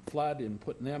and Flood and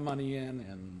putting their money in,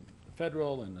 and the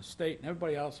federal and the state and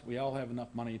everybody else, we all have enough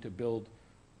money to build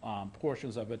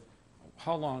portions of it.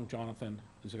 How long, Jonathan,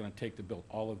 is it going to take to build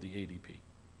all of the ADP?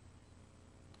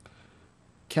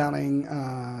 Counting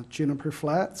Juniper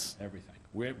Flats, Everything.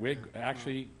 We're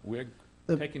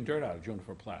The- taking dirt out of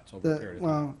Juniper Flats over a period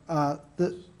of time.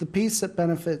 the piece that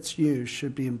benefits you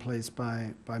should be in place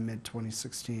by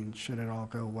mid-2016, should it all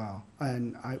go well.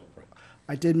 And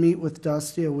I did meet with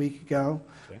Dusty a week ago,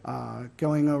 Okay.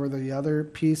 going over the other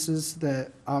pieces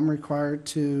that I'm required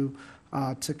to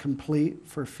complete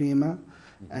for FEMA.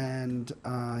 And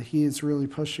he is really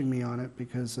pushing me on it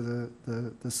because of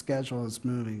the schedule is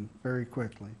moving very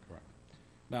quickly. Correct.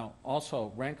 Now,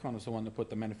 also, Rancon is the one that put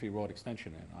the Menifee Road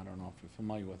extension in. I don't know if you're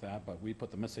familiar with that, but we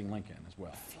put the missing link in as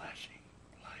well. Flashing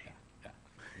light.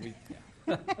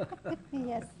 Yeah.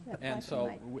 Yes. that And flashing so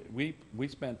light. we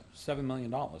spent $7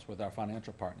 million with our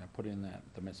financial partner, put in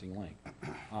the missing link.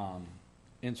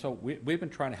 And so we've been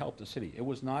trying to help the city. It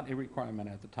was not a requirement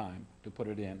at the time to put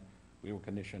it in. We were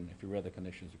conditioned, if you read the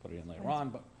conditions, you put it in later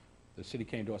on, but the city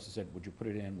came to us and said, would you put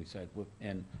it in? We said,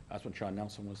 and that's when Sean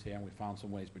Nelson was here, and we found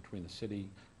some ways between the city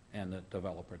and the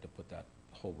developer to put that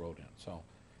whole road in. So,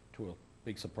 to a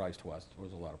big surprise to us, there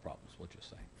was a lot of problems, we'll just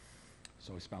say.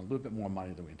 So we spent a little bit more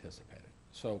money than we anticipated.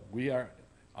 So we are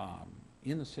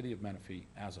in the city of Menifee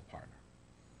as a partner.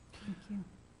 Thank you.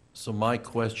 So my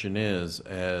question is,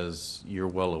 as you're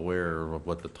well aware of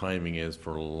what the timing is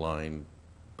for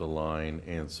the the line,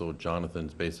 and so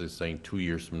Jonathan's basically saying 2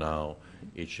 years from now,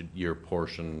 your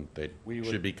portion that We would-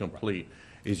 should be complete.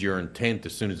 Is your intent,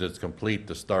 as soon as it's complete,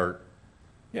 to start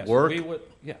Yes, work? we would,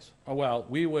 yes. Well,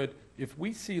 we would, if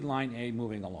we see line A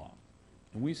moving along,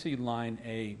 and we see line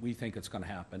A, we think it's going to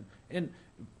happen, and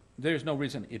there's no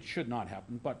reason it should not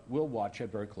happen, but we'll watch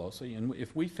it very closely. And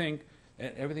if we think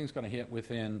everything's going to hit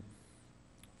within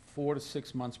 4 to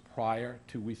 6 months prior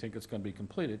to we think it's going to be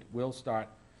completed, we'll start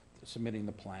submitting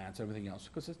the plans, everything else,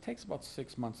 because it takes about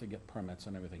 6 months to get permits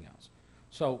and everything else.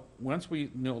 So once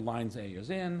we know lines A is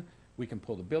in, we can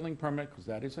pull the building permit, because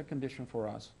that is a condition for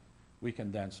us. We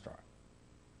can then start.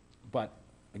 But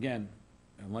again,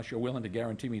 unless you're willing to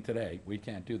guarantee me today, we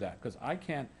can't do that, because I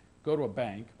can't go to a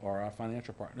bank or our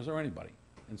financial partners or anybody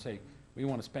and say, we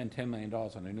want to spend $10 million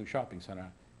on a new shopping center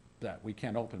that we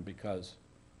can't open because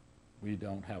we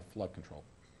don't have flood control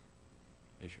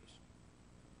issues.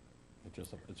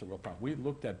 It's a real problem. We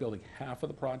looked at building half of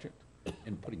the project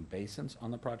and putting basins on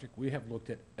the project. We have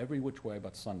looked at every which way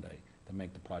but Sunday to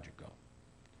make the project go.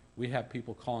 We have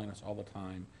people calling us all the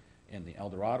time in the El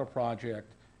Dorado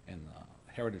project, in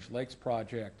the Heritage Lakes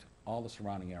project, all the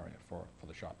surrounding area for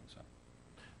the shopping center.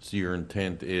 So your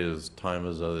intent is time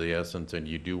is of the essence, and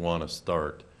you do want to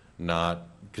start, not,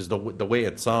 because the way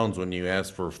it sounds when you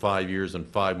ask for 5 years and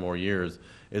 5 more years,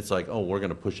 it's like, oh, we're going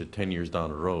to push it 10 years down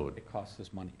the road. It costs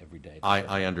us money every day.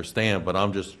 I understand, but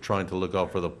I'm just trying to look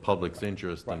out for the public's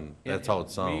interest, and that's how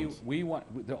it sounds. We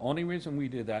want, the only reason we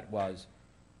did that was,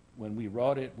 when we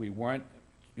wrote it, we weren't,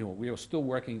 we were still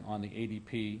working on the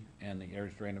ADP and the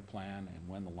areas drainage plan, and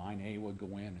when the line A would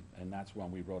go in, and that's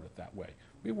when we wrote it that way.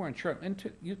 We weren't sure,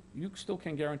 and you still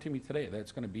can guarantee me today that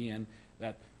it's gonna be in,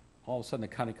 that all of a sudden the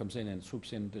county comes in and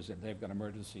swoops in, they've got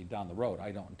emergency down the road.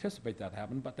 I don't anticipate that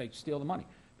happening, but they steal the money.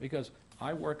 Because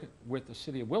I work with the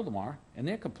city of Wildemar, and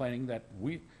they're complaining that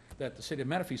the city of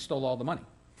Menifee stole all the money.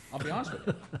 I'll be honest with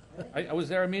you. I was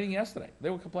there at a meeting yesterday. They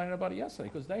were complaining about it yesterday,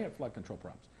 because they have flood control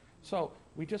problems. So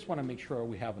we just want to make sure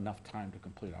we have enough time to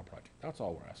complete our project. That's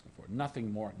all we're asking for.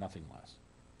 Nothing more, nothing less.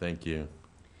 Thank you.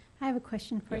 I have a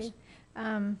question for Yes.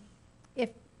 you.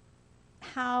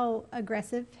 How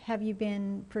aggressive have you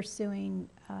been pursuing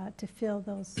to fill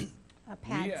those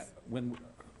pads?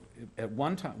 At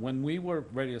one time, when we were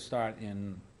ready to start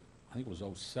in, I think it was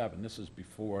 '07, this is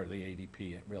before the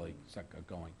ADP really got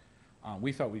going,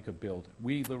 we thought we could build.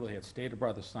 We literally had Stater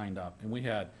Brothers signed up, and we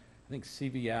had, I think,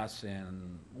 CVS,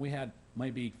 and we had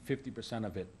maybe 50%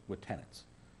 of it with tenants.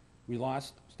 We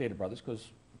lost Stater Brothers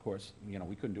because, of course,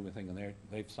 we couldn't do anything in there.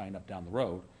 They've signed up down the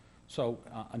road. So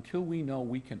until we know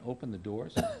we can open the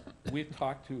doors,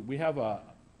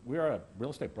 we're a real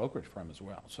estate brokerage firm as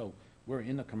well. So we're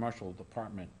in the commercial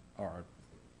department, or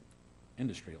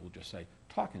industry, we'll just say,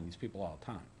 talking to these people all the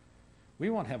time. We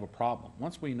won't have a problem.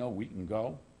 Once we know we can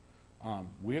go,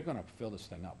 we're going to fill this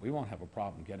thing up. We won't have a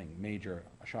problem getting major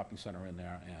shopping center in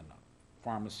there, and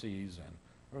pharmacies and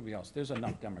everything else. There's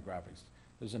enough demographics.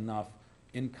 There's enough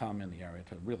income in the area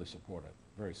to really support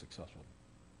a very successful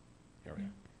area.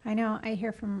 I know, I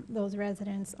hear from those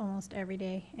residents almost every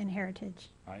day in Heritage.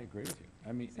 I agree with you.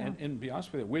 I mean, So- and to be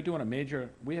honest with you,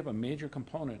 we have a major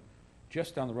component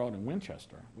just down the road in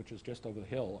Winchester, which is just over the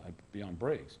hill beyond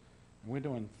Briggs. And we're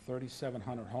doing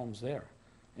 3,700 homes there.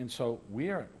 And so we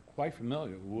are quite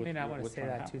familiar with You may not want to what's say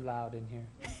trying that too happen. loud in here.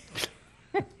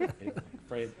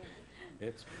 Afraid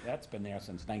that's been there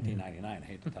since 1999, I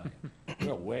hate to tell you.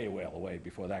 We're way, way away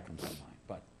before that comes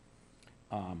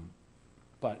online.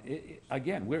 But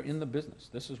again, we're in the business.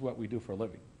 This is what we do for a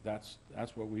living. That's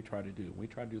what we try to do. We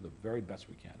try to do the very best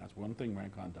we can. That's one thing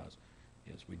Rancon does,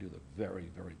 is we do the very,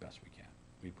 very best we can.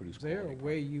 We produce Is there a quality.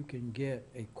 way you can get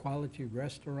a quality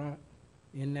restaurant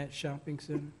in that shopping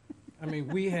center? I mean,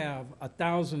 we have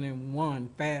 1,001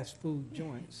 fast food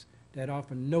joints that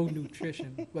offer no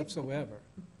nutrition whatsoever.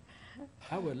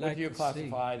 I would like What do you to see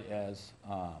classify as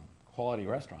quality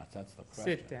restaurants? That's the question.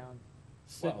 Sit down.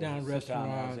 sit-down Well,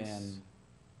 restaurants, as in-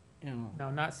 you know. No,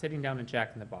 not sitting down in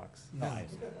Jack in the Box. Nice.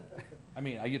 I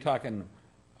mean, are you talking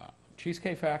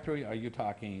Cheesecake Factory? Are you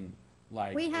talking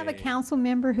like? We have a council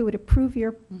member who would approve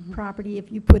your property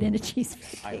if you put in a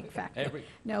cheesecake factory.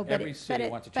 No, but Every it- city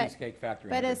but wants a it- but- Cheesecake Factory.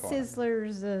 in But a every corner.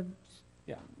 Sizzler's,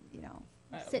 Yeah.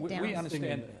 sit We down.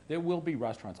 understand, there will be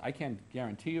restaurants. I can't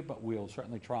guarantee you, but we'll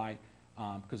certainly try,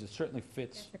 because it certainly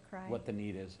fits That's a cry. what the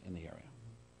need is in the area.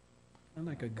 I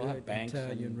like a We'll have good banks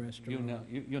Italian and restaurant.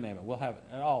 you name it, we'll have it,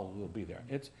 it all will be there.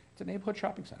 It's a neighborhood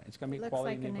shopping center. It's gonna be a Looks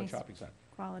quality like a neighborhood nice shopping center.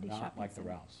 Quality Not shopping like the center.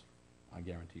 Rouse. I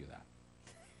guarantee you that.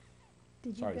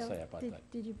 Did you sorry to build- say it, but that-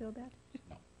 Did you build that?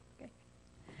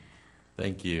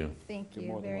 Thank you. Thank You're you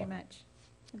more than very welcome. much.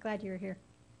 I'm glad you were here.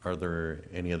 Are there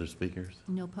any other speakers?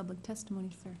 No public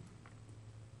testimony, sir.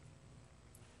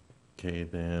 Okay,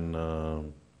 then,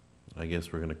 I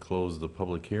guess we're gonna close the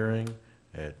public hearing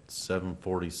at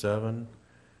 7:47,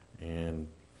 and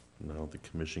now the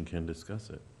commission can discuss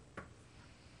it.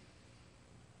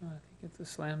 I think it's a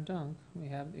slam dunk. We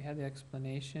had the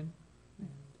explanation, and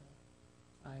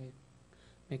I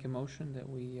make a motion that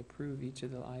we approve each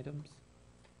of the items.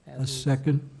 as A is.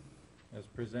 second. As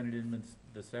presented in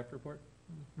the staff report?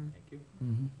 Mhm. Thank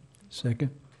you. Second.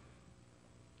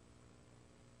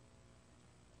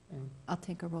 And I'll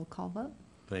take a roll call vote.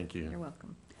 Thank you. You're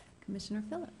welcome. Commissioner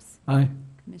Phillips, Aye.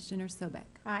 Commissioner Sobek,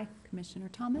 Aye. Commissioner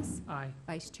Thomas, aye.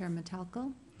 Vice Chair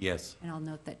Metalko, Yes, and I'll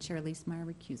note that Chair Leesmeyer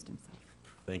recused himself.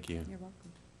 thank you. You're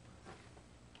welcome.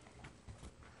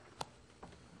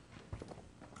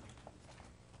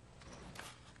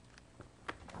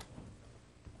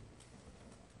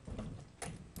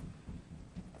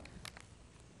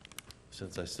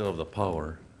 Since I still have the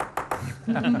power.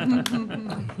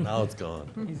 Now it's gone.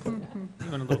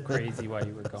 You went a little crazy while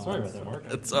you were gone. Sorry about that, Mark.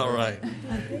 It's all right.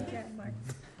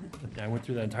 I went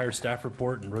through that entire staff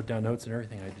report and wrote down notes and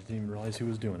everything. I didn't even realize who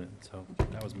was doing it, so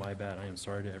that was my bad. I am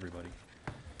sorry to everybody.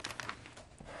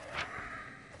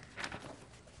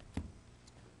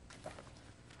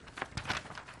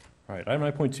 All right, item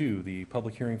 9.2, the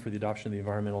public hearing for the adoption of the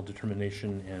environmental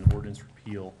determination and ordinance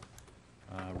repeal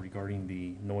regarding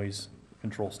the noise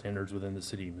control standards within the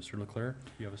city. Mr. Leclerc,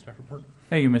 do you have a staff report?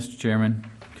 Thank you, Mr. Chairman.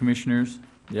 Commissioners,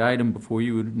 the item before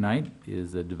you tonight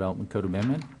is a Development Code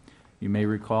Amendment. You may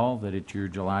recall that at your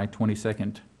July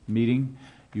 22nd meeting,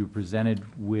 you were presented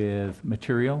with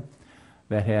material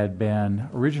that had been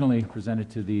originally presented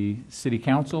to the City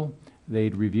Council.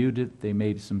 They'd reviewed it, they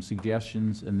made some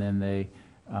suggestions, and then they,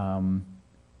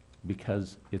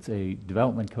 because it's a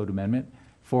Development Code Amendment,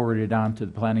 forwarded on to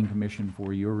the Planning Commission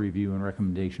for your review and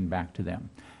recommendation back to them.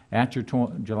 At your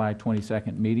July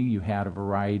 22nd meeting, you had a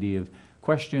variety of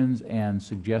questions and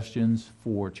suggestions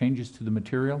for changes to the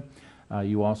material.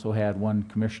 You also had one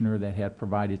commissioner that had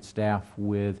provided staff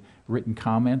with written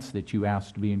comments that you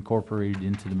asked to be incorporated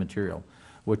into the material.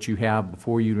 What you have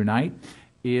before you tonight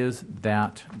is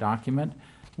that document.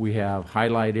 We have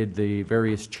highlighted the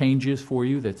various changes for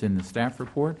you that's in the staff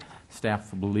report.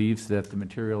 Staff believes that the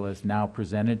material is now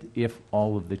presented, if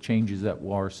all of the changes that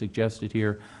are suggested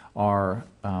here are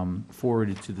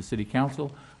forwarded to the City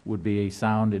Council, would be a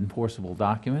sound enforceable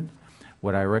document.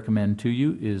 What I recommend to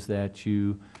you is that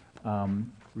you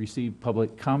receive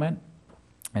public comment,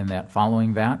 and that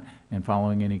following that, and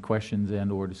following any questions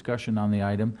and or discussion on the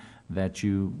item, that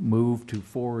you move to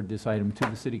forward this item to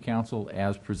the City Council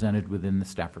as presented within the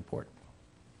staff report.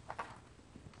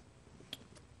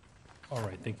 All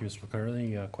right, thank you, Mr. Leclerc.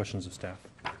 Any questions of staff?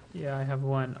 Yeah, I have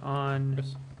one on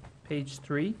Chris? page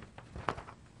 3.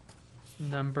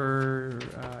 Number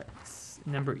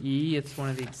E, it's one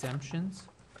of the exemptions.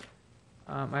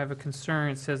 I have a concern.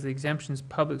 It says the exemptions,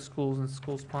 public schools and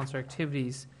school-sponsored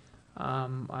activities.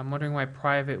 I'm wondering why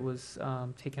private was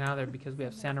taken out of there, because we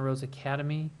have Santa Rosa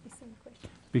Academy.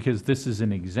 Because this is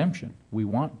an exemption. We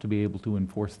want to be able to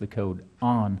enforce the code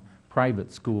on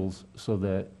private schools so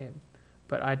that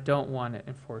But I don't want it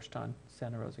enforced on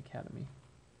Santa Rosa Academy.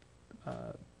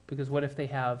 Because what if they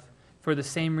have, for the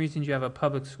same reasons you have a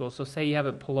public school, so say you have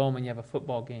a Paloma and you have a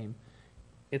football game,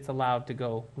 it's allowed to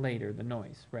go later, the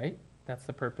noise, right? That's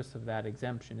the purpose of that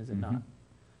exemption, is it not? Mhm.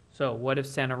 So what if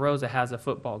Santa Rosa has a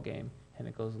football game and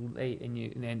it goes late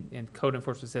and code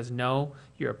enforcement says, no,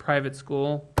 you're a private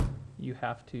school, you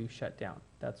have to shut down.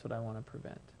 That's what I want to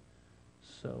prevent.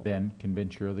 So. then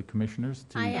convince your other commissioners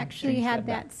to I actually change had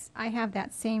back. I have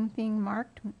that same thing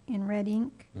marked in red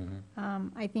ink.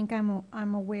 I think I'm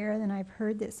aware, and I've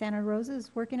heard that Santa Rosa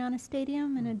is working on a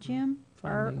stadium and a gym,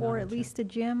 Funding on or a at gym. least a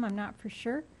gym, I'm not for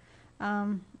sure.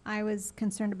 I was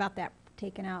concerned about that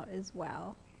taken out as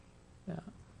well. Yeah.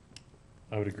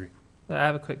 I would agree. I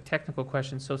have a quick technical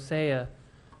question. So say a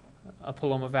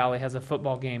Paloma Valley has a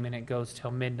football game and it goes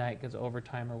till midnight because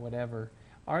overtime or whatever.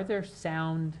 Are there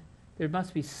there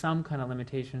must be some kind of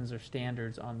limitations or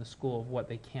standards on the school of what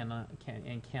they cannot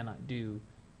do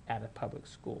at a public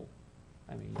school?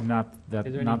 I mean, Not that,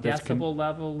 is there any not that's, decibel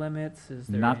level limits? Is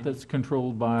there not any- that's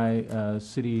controlled by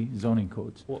city zoning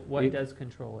codes. What it- does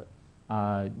control it?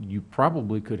 You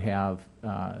probably could have,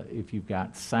 if you've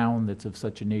got sound that's of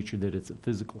such a nature that it's a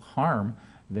physical harm,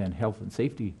 then health and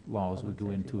safety laws would go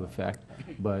into effect,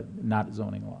 but not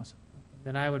zoning laws.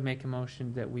 Then I would make a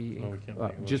motion that we. No, we can't Uh,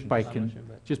 make a just motion. by Not con- motion,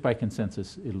 but- Just by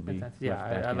consensus, it'll be but left that's- Yeah,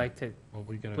 back I'd in. like to, Well,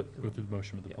 we gotta Put- go through the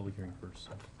motion with the Yeah. public hearing first,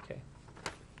 so. okay.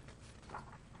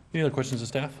 Any other questions of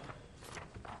staff?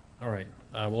 All right,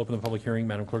 we'll open the public hearing.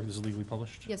 Madam Clerk, this is legally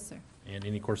published? Yes, sir. And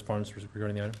any correspondence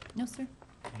regarding the item? No, sir.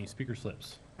 Any speaker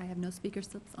slips? I have no speaker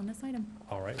slips on this item.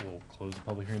 All right, we'll close the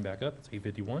public hearing back up. It's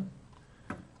 8:51.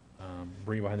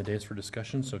 Bring you behind the dais for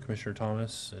discussion. So Commissioner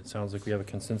Thomas, it sounds like we have a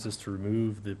consensus to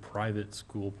remove the private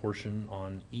school portion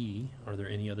on E. Are there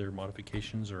any other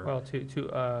modifications or? Well,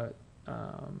 to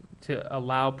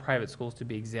allow private schools to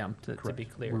be exempt, to be Correct.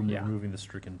 clear, We're yeah. removing the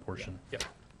stricken portion. Yep.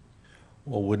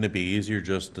 Well, wouldn't it be easier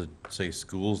just to say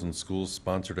schools and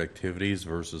schools-sponsored activities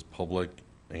versus public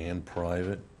and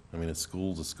private? I mean, a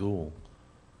school's a school,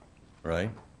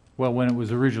 right? Well, when it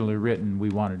was originally written, we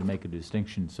wanted to make a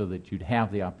distinction so that you'd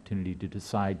have the opportunity to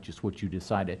decide just what you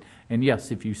decided. And yes,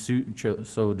 if you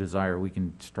so desire, we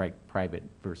can strike private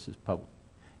versus public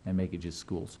and make it just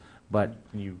schools. But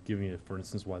Can you give me, for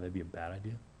instance, why that'd be a bad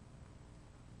idea?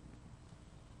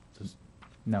 Just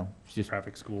no, it's just,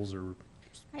 traffic schools or?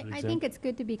 I think it's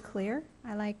good to be clear.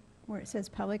 I like where it says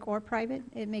public or private.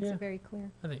 It makes Yeah. it very clear.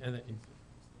 I think,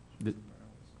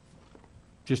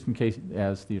 just in case,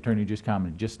 as the attorney just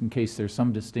commented, just in case there's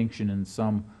some distinction in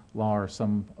some law or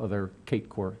some other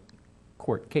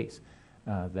court case,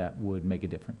 that would make a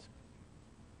difference.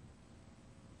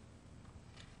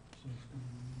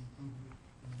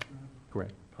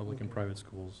 Correct. public and private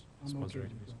schools, sponsored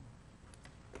activities.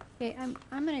 Okay,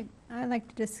 I'd like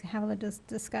to just have a little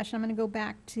discussion. I'm gonna go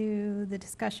back to the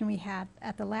discussion we had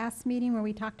at the last meeting where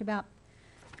we talked about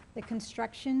the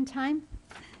construction time.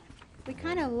 We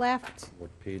kind of left,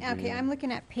 What page are you okay, on? I'm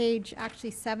looking at page,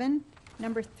 actually 7,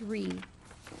 number 3,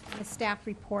 the staff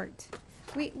report.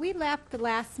 We left the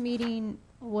last meeting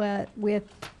with,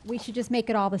 we should just make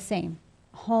it all the same,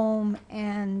 home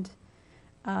and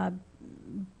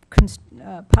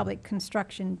public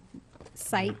construction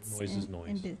sites. Noise is and-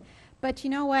 noise. and But you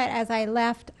know what, as I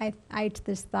left, I had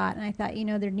this thought, and I thought,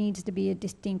 there needs to be a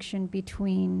distinction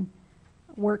between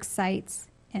work sites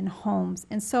and homes.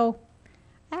 And so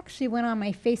I actually went on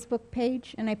my Facebook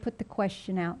page and I put the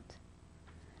question out.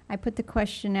 I put the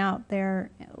question out there,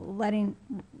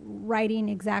 writing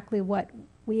exactly what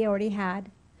we already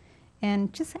had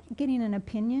and just getting an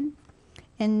opinion.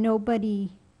 And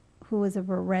nobody who was of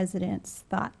our residents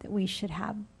thought that we should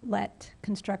have let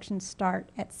construction start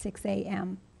at 6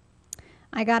 a.m.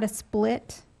 I got a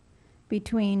split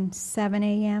between 7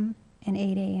 a.m. and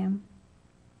 8 a.m.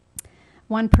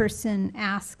 One person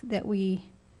asked that we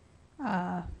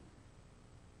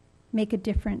make a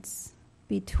difference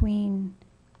between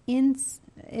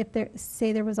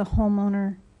say there was a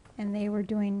homeowner and they were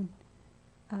doing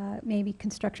maybe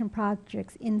construction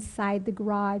projects inside the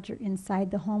garage or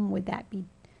inside the home, would that be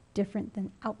different than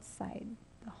outside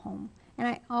the home?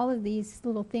 And all of these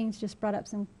little things just brought up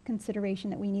some consideration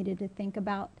that we needed to think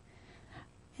about.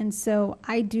 And so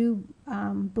I do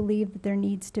believe that there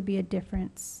needs to be a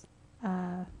difference.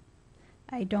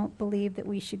 I don't believe that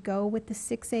we should go with the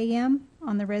 6 a.m.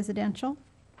 on the residential.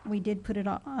 We did put it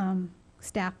all,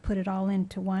 staff put it all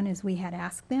into one as we had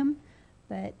asked them,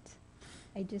 but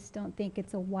I just don't think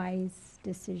it's a wise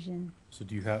decision. So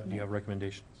do you have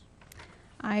recommendations?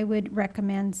 I would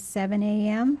recommend 7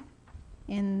 a.m.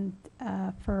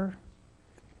 For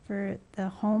the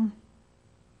home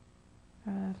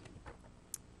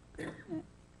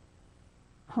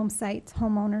sites,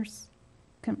 homeowners,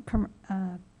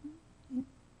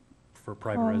 For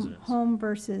private residents? home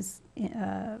versus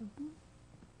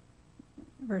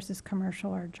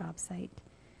commercial or job site,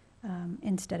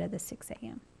 instead of the 6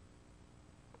 a.m.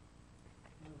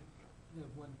 I have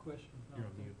one question. You're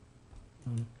on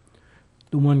mute.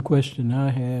 The one question I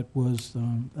had was,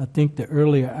 I think the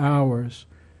earlier hours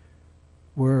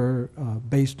were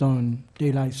based on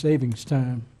daylight savings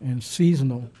time and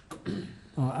seasonal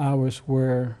hours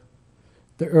where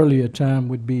the earlier time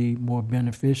would be more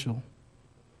beneficial.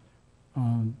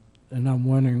 And I'm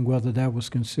wondering whether that was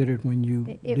considered when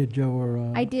you did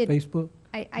your I did. Facebook?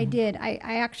 I did. I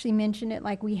actually mentioned it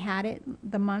like we had it,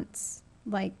 the months,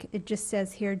 like it just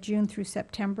says here, June through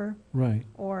September Right.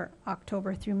 or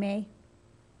October through May.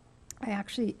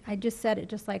 I just said it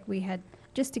just like we had,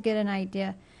 just to get an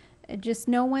idea. Just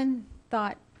no one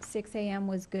thought 6 a.m.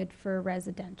 was good for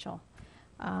residential.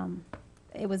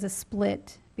 It was a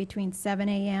split between 7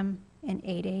 a.m. and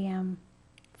 8 a.m.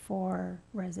 for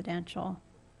residential.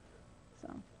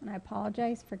 So, and I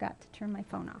apologize, forgot to turn my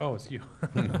phone off. Oh, it's you.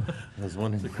 I was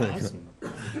wondering. Awesome.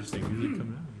 Interesting music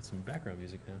coming out. Get some background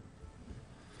music now.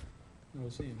 I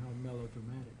was saying how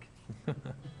melodramatic.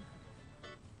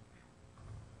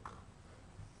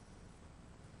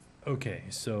 Okay,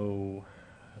 so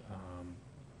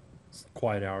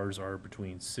quiet hours are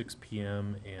between 6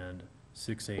 p.m. and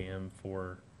 6 a.m.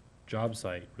 for job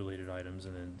site related items,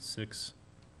 and then 6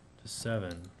 to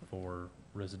 7 for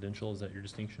residential, is that your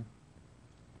distinction?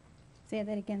 Say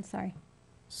that again, sorry.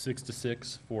 6 to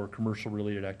 6 for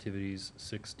commercial-related activities,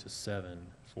 6 to 7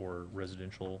 for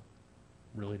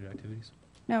residential-related activities?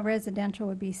 No, residential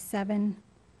would be 7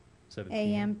 7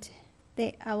 a.m.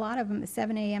 A lot of them,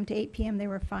 7 a.m. to 8 p.m., they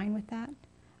were fine with that.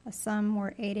 Some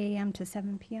were 8 a.m. to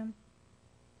 7 p.m.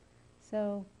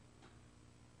 So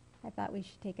I thought we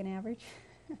should take an average.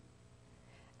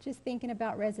 Just thinking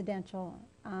about residential.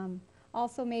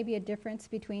 Also maybe a difference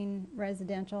between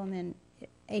residential and then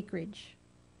acreage.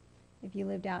 If you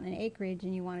lived out in an acreage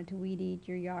and you wanted to weed eat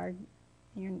your yard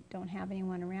and you don't have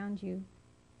anyone around you,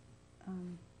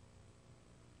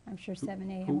 I'm sure 7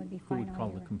 a.m. would be Who fine would all call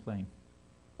year the round. complaint?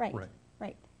 Right, Right.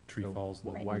 right. Tree So falls.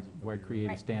 Right. Why create a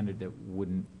Right. standard that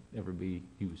wouldn't ever be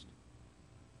used?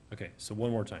 Okay, so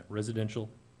one more time. Residential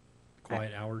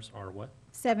quiet hours are what?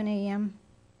 7 a.m.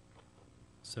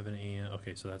 7 a.m.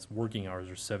 Okay, so that's working hours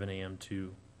are 7 a.m.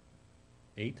 to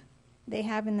 8? They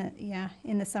have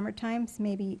in the summer times,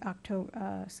 maybe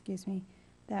October,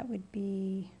 that would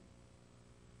be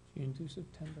June through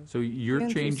September. So you're June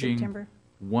through changing September.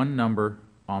 one number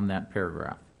on that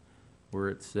paragraph, where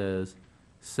it says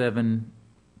 7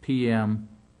 p.m.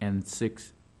 and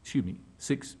 6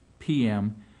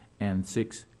 p.m. and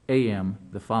 6 a.m.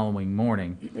 the following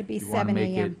morning. It'd be You wanna 7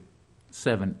 make it a.m.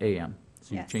 7 a.m.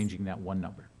 So you're Yes. changing that one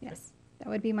number. Yes, that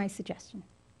would be my suggestion.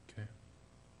 Okay.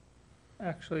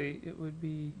 Actually, it would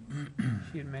be,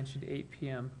 she had mentioned 8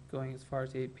 p.m., going as far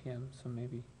as 8 p.m., so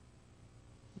maybe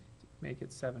make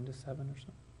it 7 to 7 or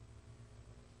something.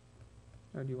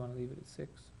 Or do you want to leave it at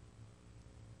 6?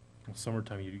 Well,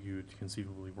 summertime, you would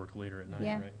conceivably work later at night,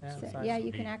 Yeah. right? Yeah, So it's So, yeah, you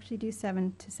 8 can actually do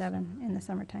 7 to 7 in the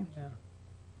summertime. Yeah,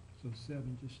 So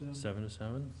 7 to 7? 7 to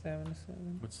 7? 7 to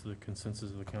 7. What's the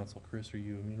consensus of the council? Chris, are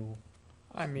you amenable?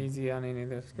 I'm easy on any of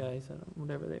those guys,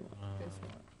 whatever they want.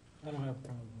 I don't have a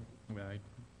problem with Yeah,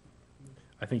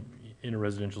 I think in a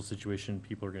residential situation,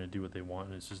 people are gonna do what they want,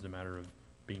 and it's just a matter of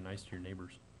being nice to your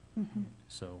neighbors. Mhm.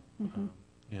 So, Mhm.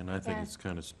 Yeah, and I think Yeah. it's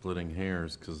kind of splitting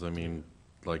hairs, because, I mean,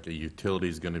 like, a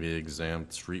utility's gonna be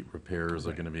exempt, street repairs are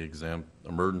Right. gonna be exempt,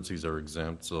 emergencies are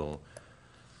exempt, so,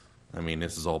 I mean,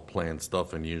 this is all planned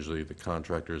stuff, and usually the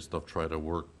contractors stuff try to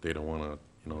work, they don't wanna,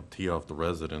 tee off the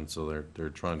residents, so they're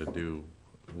trying to do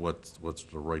what's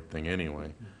the right thing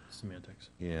anyway. semantics.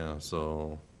 Yeah,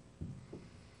 so,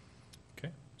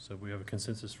 Okay, so we have a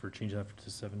consensus for changing that to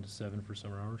 7 to 7 for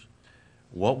summer hours?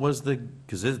 what was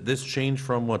because this changed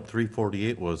from what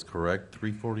 348 was, correct?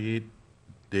 348,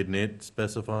 didn't it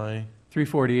specify?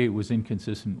 348 was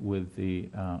inconsistent with the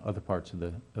other parts of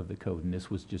the code, and this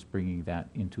was just bringing that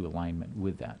into alignment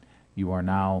with that. You are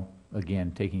now,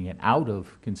 again, taking it out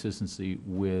of consistency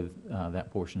with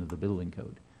that portion of the building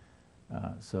code.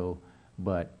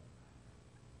 But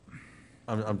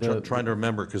I'm The- trying to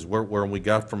remember, because where we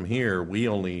got from here, we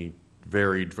only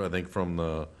varied, I think, from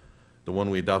the one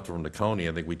we adopted from the county,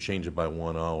 I think we changed it by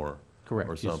 1 hour. correct,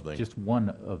 Or something. just one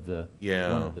of the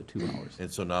Yeah. 2 hours.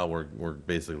 And so now we're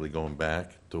basically going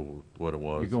back to what it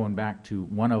was. You're going back to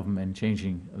one of them and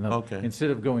changing another. Okay. Instead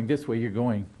of going this way, you're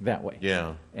going that way.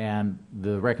 Yeah, And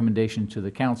the recommendation to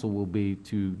the council will be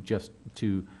to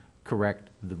correct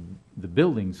the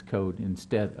buildings code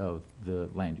instead of the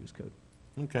land use code.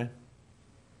 okay.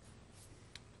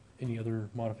 Any other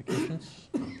modifications?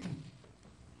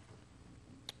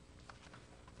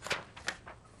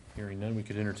 Hearing none, we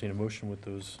could entertain a motion with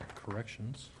those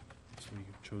corrections. So you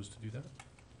chose to do that?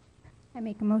 I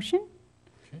make a motion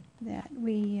Okay. that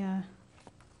we,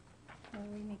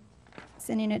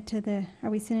 sending it to are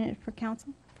we sending it for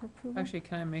council for approval? Actually,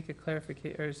 can I make a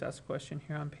clarification, or just ask a question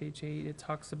here on page 8? It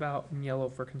talks about in yellow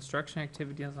for construction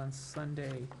activities on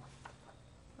Sunday.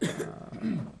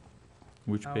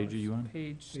 Which page are you on?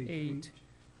 Page Page 8.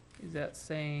 Is that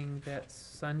saying that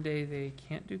Sunday they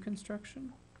can't do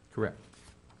construction? Correct.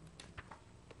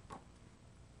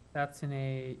 That's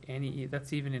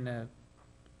that's even in a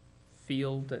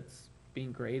field that's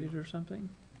being graded or something?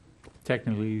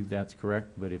 Technically, that's correct,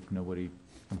 but if nobody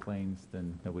complains,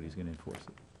 then nobody's going to enforce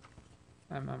it.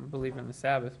 I'm a believer in the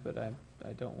Sabbath, but I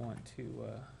don't want to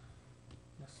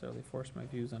necessarily force my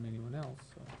views on anyone else,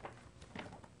 so.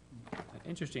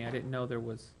 Interesting, I didn't know there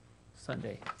was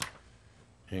Sunday.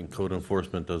 And code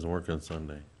enforcement doesn't work on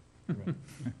Sunday.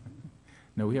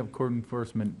 No, we have court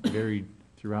enforcement varied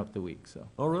throughout the week, so,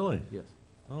 Oh, really? yes.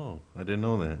 Oh, I didn't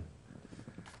know that.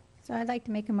 So I'd like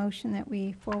to make a motion that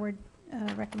we forward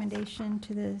a recommendation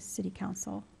to the city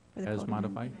council. For the As code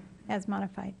modified? As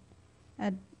modified.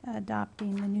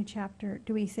 Adopting the new chapter,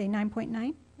 do we say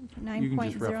 9.9? You can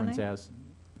just reference 9.09?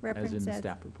 as in the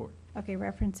staff report. Okay,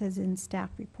 references in staff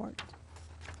report.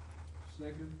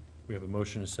 Second? We have a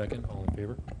motion and a second. All in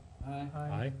favor?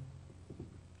 Aye.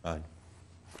 Aye.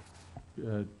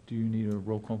 Do you need a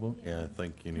roll call vote? Yeah, I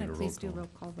think you Can need I a roll please do a call. roll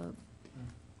call vote?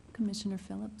 Commissioner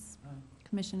Phillips?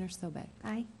 Commissioner Sobek?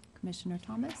 Aye. Commissioner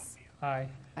Thomas? Aye.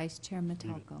 Vice Chair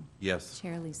Metelko? Yes.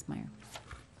 Chair Leesmeyer?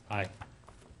 Aye.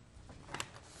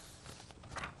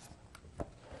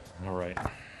 All right.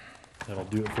 That'll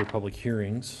do it for public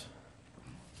hearings.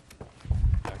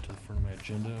 Back to the front of my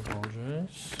agenda,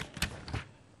 apologize.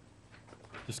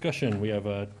 Discussion, we have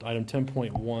item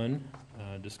 10.1,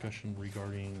 discussion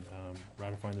regarding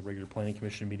ratifying the regular planning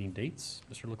commission meeting dates.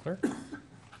 Mr. Leclerc?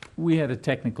 We had a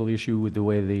technical issue with the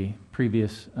way the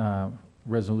previous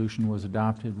resolution was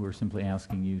adopted. We're simply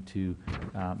asking you to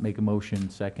make a motion,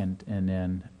 second, and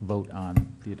then vote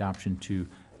on the adoption to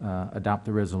adopt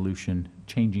the resolution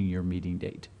changing your meeting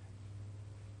date.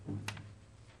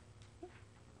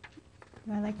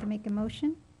 Would I like to make a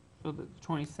motion? So the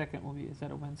 22nd will be, is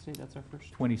that a Wednesday? That's our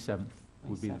first? 27th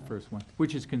would be the 27th. first one,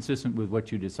 which is consistent with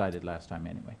what you decided last time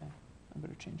anyway. I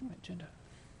better change my agenda.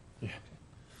 We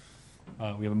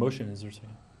have a motion, is there a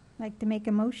second? I'd like to make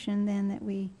a motion then that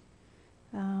we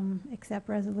accept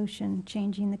resolution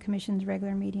changing the commission's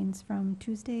regular meetings from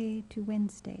Tuesday to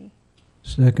Wednesday.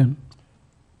 Second.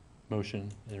 Motion,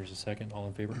 there's a second. All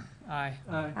in favor? Aye.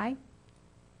 Aye.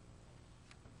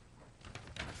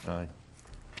 Aye.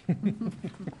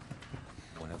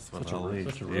 Such a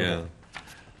roll. Yeah.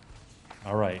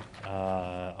 All right.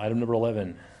 Item number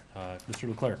 11, Mr.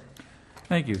 Leclerc.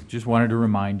 Thank you. Just wanted to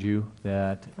remind you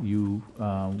that you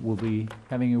will be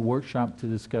having a workshop to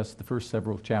discuss the first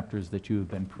several chapters that you have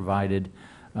been provided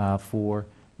for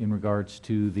in regards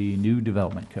to the new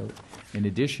development code. In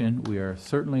addition, we are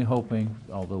certainly hoping,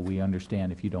 although we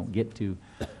understand if you don't get to,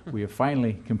 we have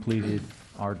finally completed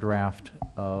our draft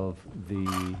of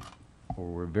or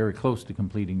we're very close to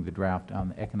completing the draft on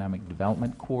the economic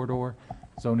development corridor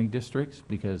zoning districts,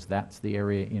 because that's the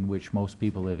area in which most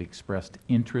people have expressed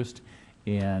interest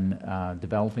in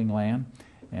developing land,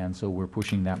 and so we're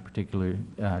pushing that particular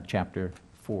chapter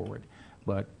forward.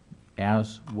 But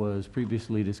as was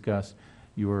previously discussed,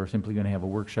 you are simply going to have a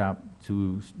workshop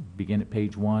to begin at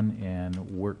page 1 and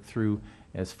work through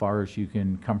as far as you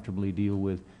can comfortably deal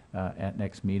with at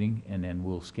next meeting, and then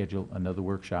we'll schedule another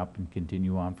workshop and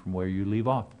continue on from where you leave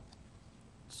off.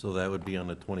 So that would be on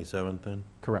the 27th then?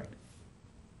 Correct.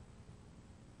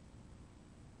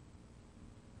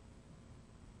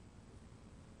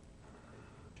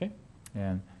 Okay.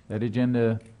 And that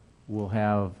agenda will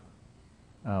have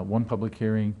one public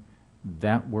hearing,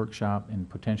 that workshop, and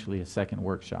potentially a second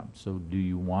workshop. So do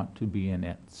you want to be in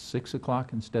at 6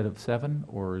 o'clock instead of 7,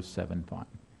 or is 7 fine?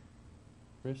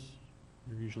 Chris,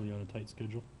 you're usually on a tight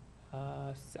schedule.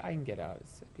 I can get out,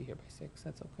 be here by 6,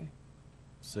 that's okay.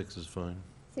 6 is fine.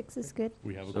 6 is good.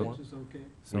 We have a So- quorum. okay.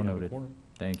 So We have a noted. quorum.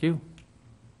 Thank you.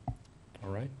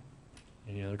 All right.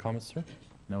 Any other comments, sir?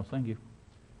 No, thank you.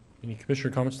 Any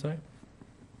commissioner comments tonight?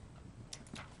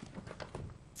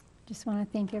 Just want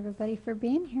to thank everybody for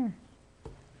being here,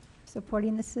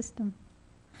 supporting the system.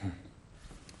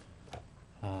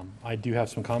 I do have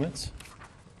some comments.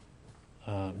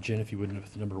 Jen, if you would,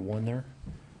 with number 1 there.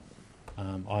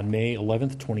 On May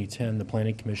 11th, 2010, the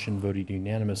Planning Commission voted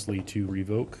unanimously to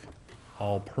revoke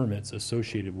all permits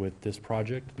associated with this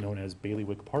project known as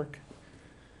Baileywick Park.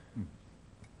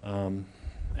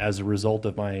 As a result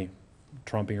of my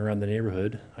tromping around the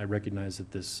neighborhood, I recognize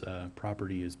that this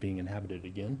property is being inhabited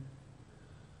again.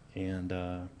 And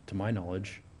to my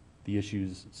knowledge, the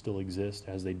issues still exist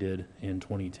as they did in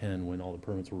 2010 when all the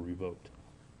permits were revoked.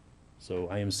 So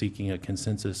I am seeking a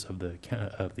consensus of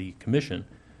the commission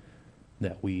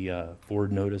that we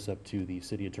forward notice up to the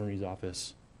city attorney's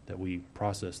office that we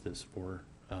process this for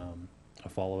a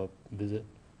follow-up visit,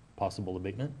 possible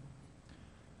abatement.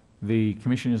 The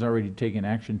commission has already taken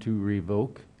action to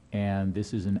revoke, and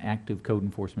this is an active code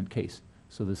enforcement case.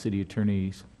 So the city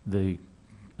attorney's, the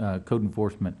code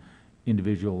enforcement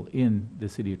individual in the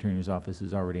city attorney's office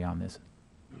is already on this.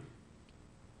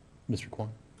 Mr. Kwan?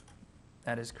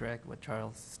 That is correct, what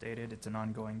Charles stated. It's an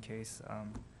ongoing case.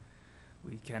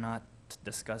 We cannot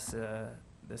discuss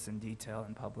this in detail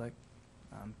in public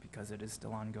because it is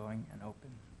still ongoing and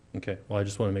open. Okay, well, I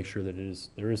just want to make sure that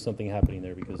there is something happening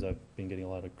there because I've been getting a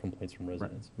lot of complaints from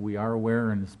residents. We are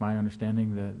aware, and it's my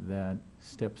understanding that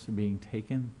steps are being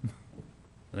taken.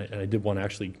 And I did want to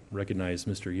actually recognize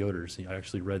Mr. Yoders. I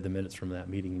actually read the minutes from that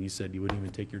meeting, and he said you wouldn't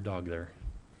even take your dog there.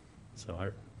 So I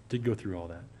did go through all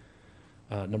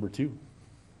that. Number 2.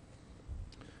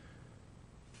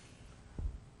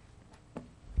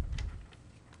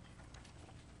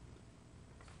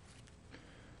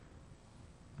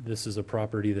 This is a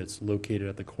property that's located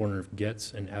at the corner of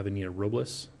Getz and Avenida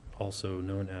Robles, also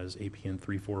known as APN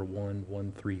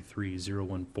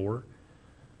 341-133-014.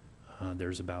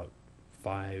 There's about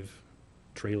 5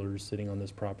 trailers sitting on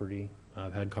this property.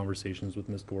 I've had conversations with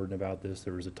Ms. Gordon about this.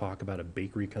 There was a talk about a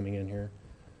bakery coming in here.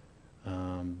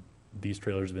 These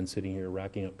trailers have been sitting here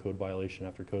racking up code violation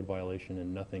after code violation,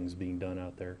 and nothing's being done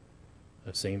out there.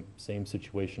 Same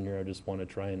situation here. I just want to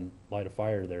try and light a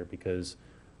fire there because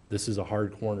this is a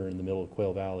hard corner in the middle of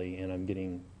Quail Valley, and I'm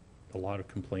getting a lot of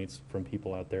complaints from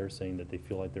people out there saying that they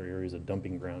feel like their area is a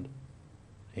dumping ground.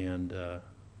 And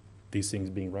these things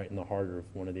being right in the heart of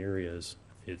one of the areas,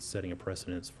 it's setting a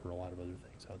precedence for a lot of other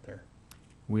things out there.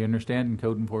 We understand, and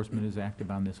code enforcement is active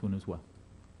on this one as well.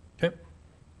 Okay.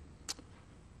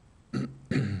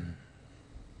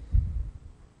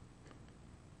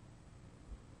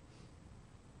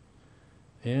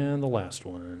 And the last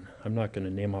one, I'm not going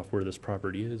to name off where this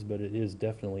property is, but it is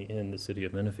definitely in the city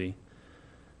of Menifee.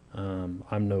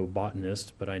 I'm no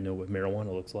botanist, but I know what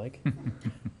marijuana looks like.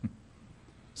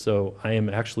 So I am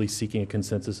actually seeking a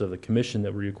consensus of the commission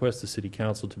that we request the city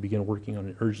council to begin working on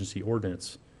an urgency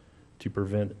ordinance to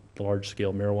prevent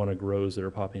large-scale marijuana grows that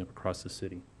are popping up across the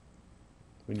city.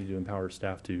 We need to empower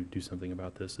staff to do something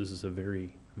about this. This is a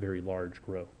very, very large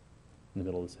grow in the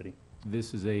middle of the city.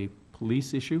 This is a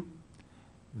police issue.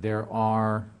 There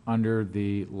are, under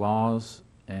the laws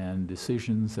and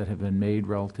decisions that have been made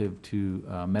relative to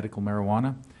medical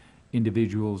marijuana,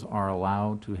 individuals are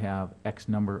allowed to have X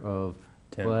number of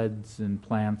 10. buds and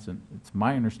plants, and it's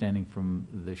my understanding from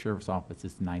the sheriff's office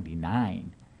it's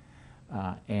 99.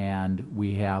 And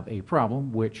we have a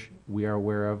problem, which we are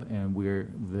aware of, and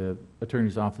the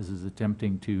attorney's office is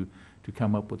attempting to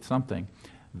come up with something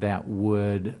that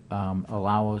would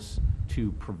allow us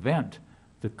to prevent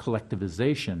the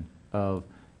collectivization of,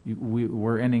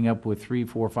 we're ending up with 3,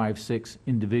 4, 5, 6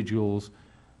 individuals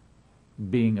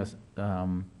being,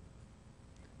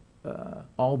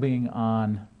 all being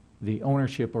on the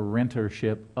ownership or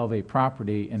rentership of a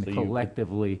property and So you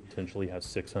collectively. Potentially have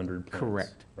 600 plants.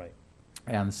 Correct. Right.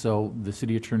 And so the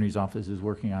city attorney's office is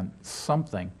working on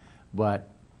something, but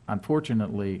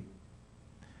unfortunately,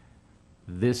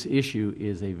 this issue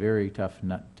is a very tough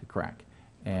nut to crack.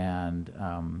 And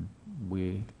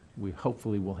we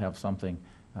hopefully will have something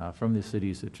from the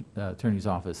city's attorney's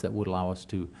office that would allow us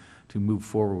to move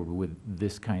forward with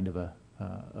this kind of a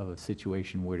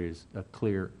situation where there's a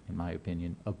clear, in my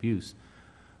opinion, abuse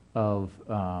of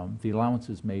the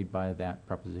allowances made by that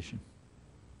proposition.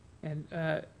 And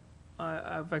in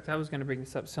fact, I was going to bring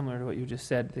this up similar to what you just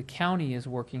said. The county is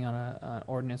working on an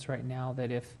ordinance right now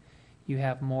that if you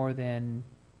have more than,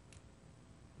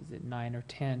 is it 9 or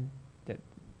 10 that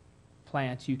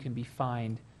plants, you can be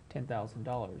fined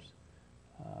 $10,000.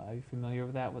 Are you familiar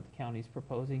with that, what the county's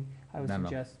proposing? I would No.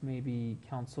 suggest maybe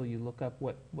council, you look up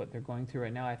what they're going through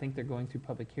right now. I think they're going through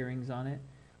public hearings on it,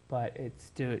 but it's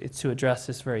to address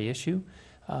this very issue.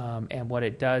 And what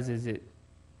it does is it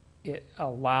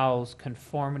allows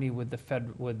conformity with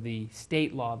the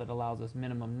state law that allows us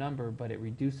minimum number, but it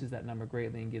reduces that number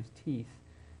greatly and gives teeth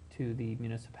to the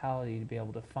municipality to be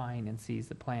able to fine and seize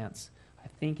the plants. I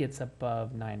think it's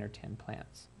above 9 or 10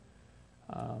 plants.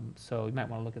 So you might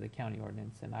want to look at the county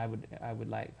ordinance, and I would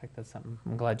like, in fact, that's something,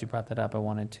 I'm glad you brought that up. I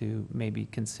wanted to maybe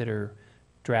consider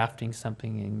drafting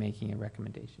something and making a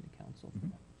recommendation to council.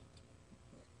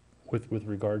 With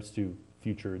regards to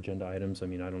future agenda items, I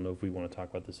mean, I don't know if we want to talk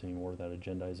about this anymore without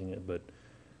agendizing it, but,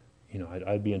 you know,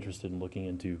 I'd be interested in looking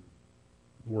into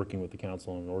working with the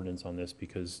council on an ordinance on this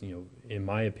because, you know, in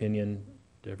my opinion,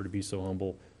 ever to be so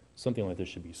humble, something like this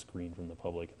should be screened from the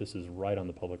public. This is right on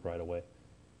the public right away,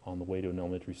 on the way to an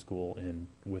elementary school and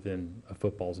within a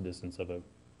football's distance of a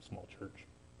small church.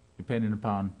 Depending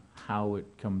upon how it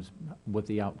comes, what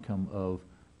the outcome of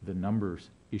the numbers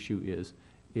issue is,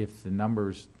 if the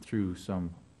numbers through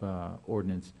some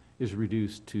ordinance is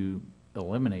reduced to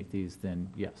eliminate these, then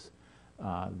yes,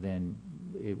 then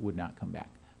it would not come back.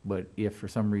 But if for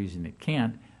some reason it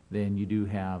can't, then you do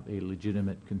have a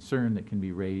legitimate concern that can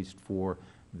be raised for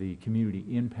the community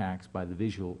impacts by the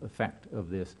visual effect of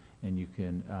this, and you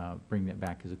can bring that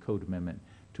back as a code amendment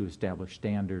to establish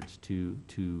standards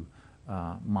to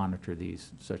monitor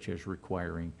these, such as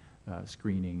requiring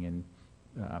screening and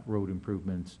road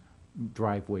improvements,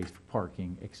 driveways for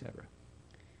parking, etc.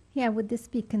 Yeah, would this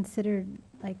be considered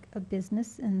like a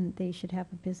business and they should have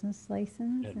a business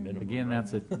license? At and- minimum. Again,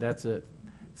 that's a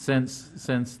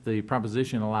since the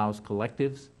proposition allows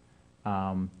collectives,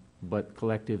 but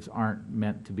collectives aren't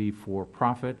meant to be for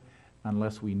profit.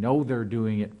 Unless we know they're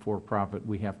doing it for profit,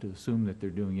 we have to assume that they're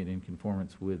doing it in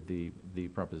conformance with the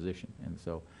proposition. And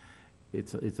so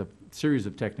it's a series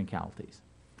of technicalities.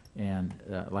 And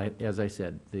as I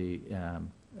said, the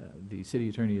city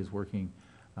attorney is working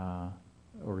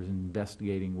or is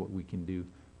investigating what we can do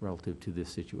relative to this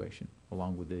situation,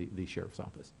 along with the sheriff's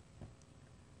office.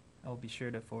 I'll be sure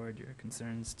to forward your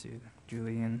concerns to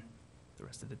Julie and the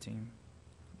rest of the team.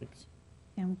 Thanks.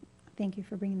 And thank you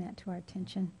for bringing that to our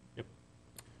attention.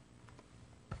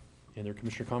 Any other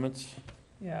commissioner comments?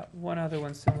 Yeah, one other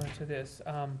one similar to this.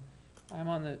 I'm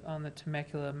on the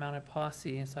Temecula Mounted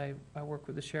Posse, and so I work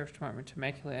with the Sheriff's Department in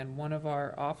Temecula, and one of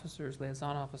our officers,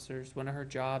 liaison officers, one of her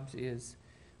jobs is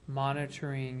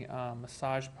monitoring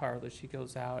massage parlors. She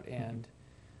goes out and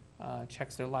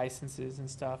checks their licenses and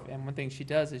stuff, and one thing she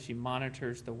does is she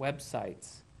monitors the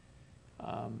websites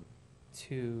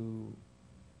to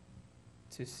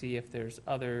see if there's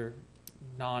other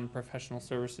non-professional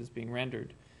services being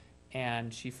rendered.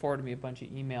 And she forwarded me a bunch of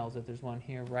emails. That there's one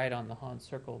here right on the Han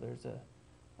Circle. There's a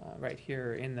right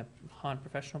here in the Han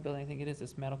Professional Building, I think it is,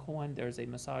 this medical one. There's a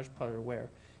massage parlor where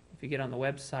if you get on the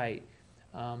website,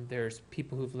 there's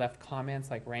people who've left comments,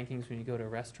 like rankings when you go to a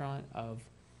restaurant, of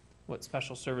what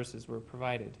special services were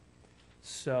provided.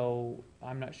 So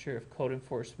I'm not sure if code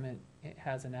enforcement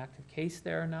has an active case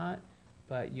there or not,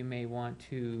 but you may want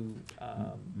to.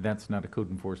 That's not a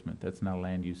code enforcement. That's not a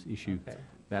land use issue. Okay.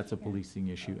 That's a policing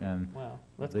issue, and Well,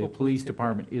 let's the go police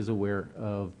department is aware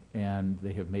of, and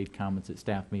they have made comments at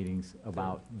staff meetings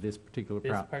about this particular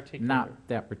This problem. particular. Not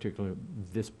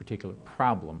this particular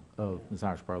problem of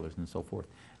massage parlors and so forth,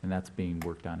 and that's being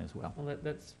worked on as well. Well,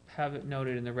 let's have it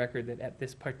noted in the record that at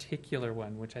this particular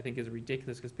one, which I think is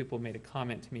ridiculous because people made a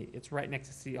comment to me, it's right next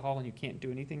to City Hall and you can't do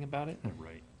anything about it.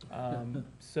 Right.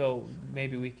 So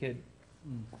maybe we could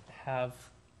have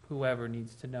whoever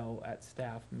needs to know at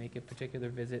staff make a particular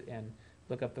visit and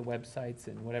look up the websites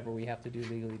and whatever we have to do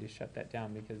legally to shut that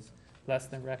down, because less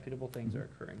than reputable things are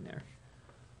occurring there.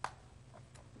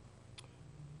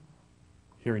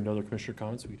 Hearing no other commissioner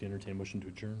comments, we can entertain a motion to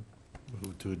adjourn.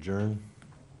 Move to adjourn.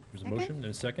 There's a Second. motion and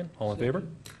a second. All in favor?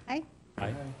 Aye.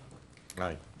 Aye.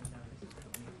 Aye.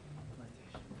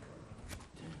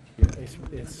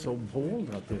 It's so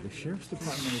bold out there. The sheriff's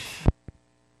department is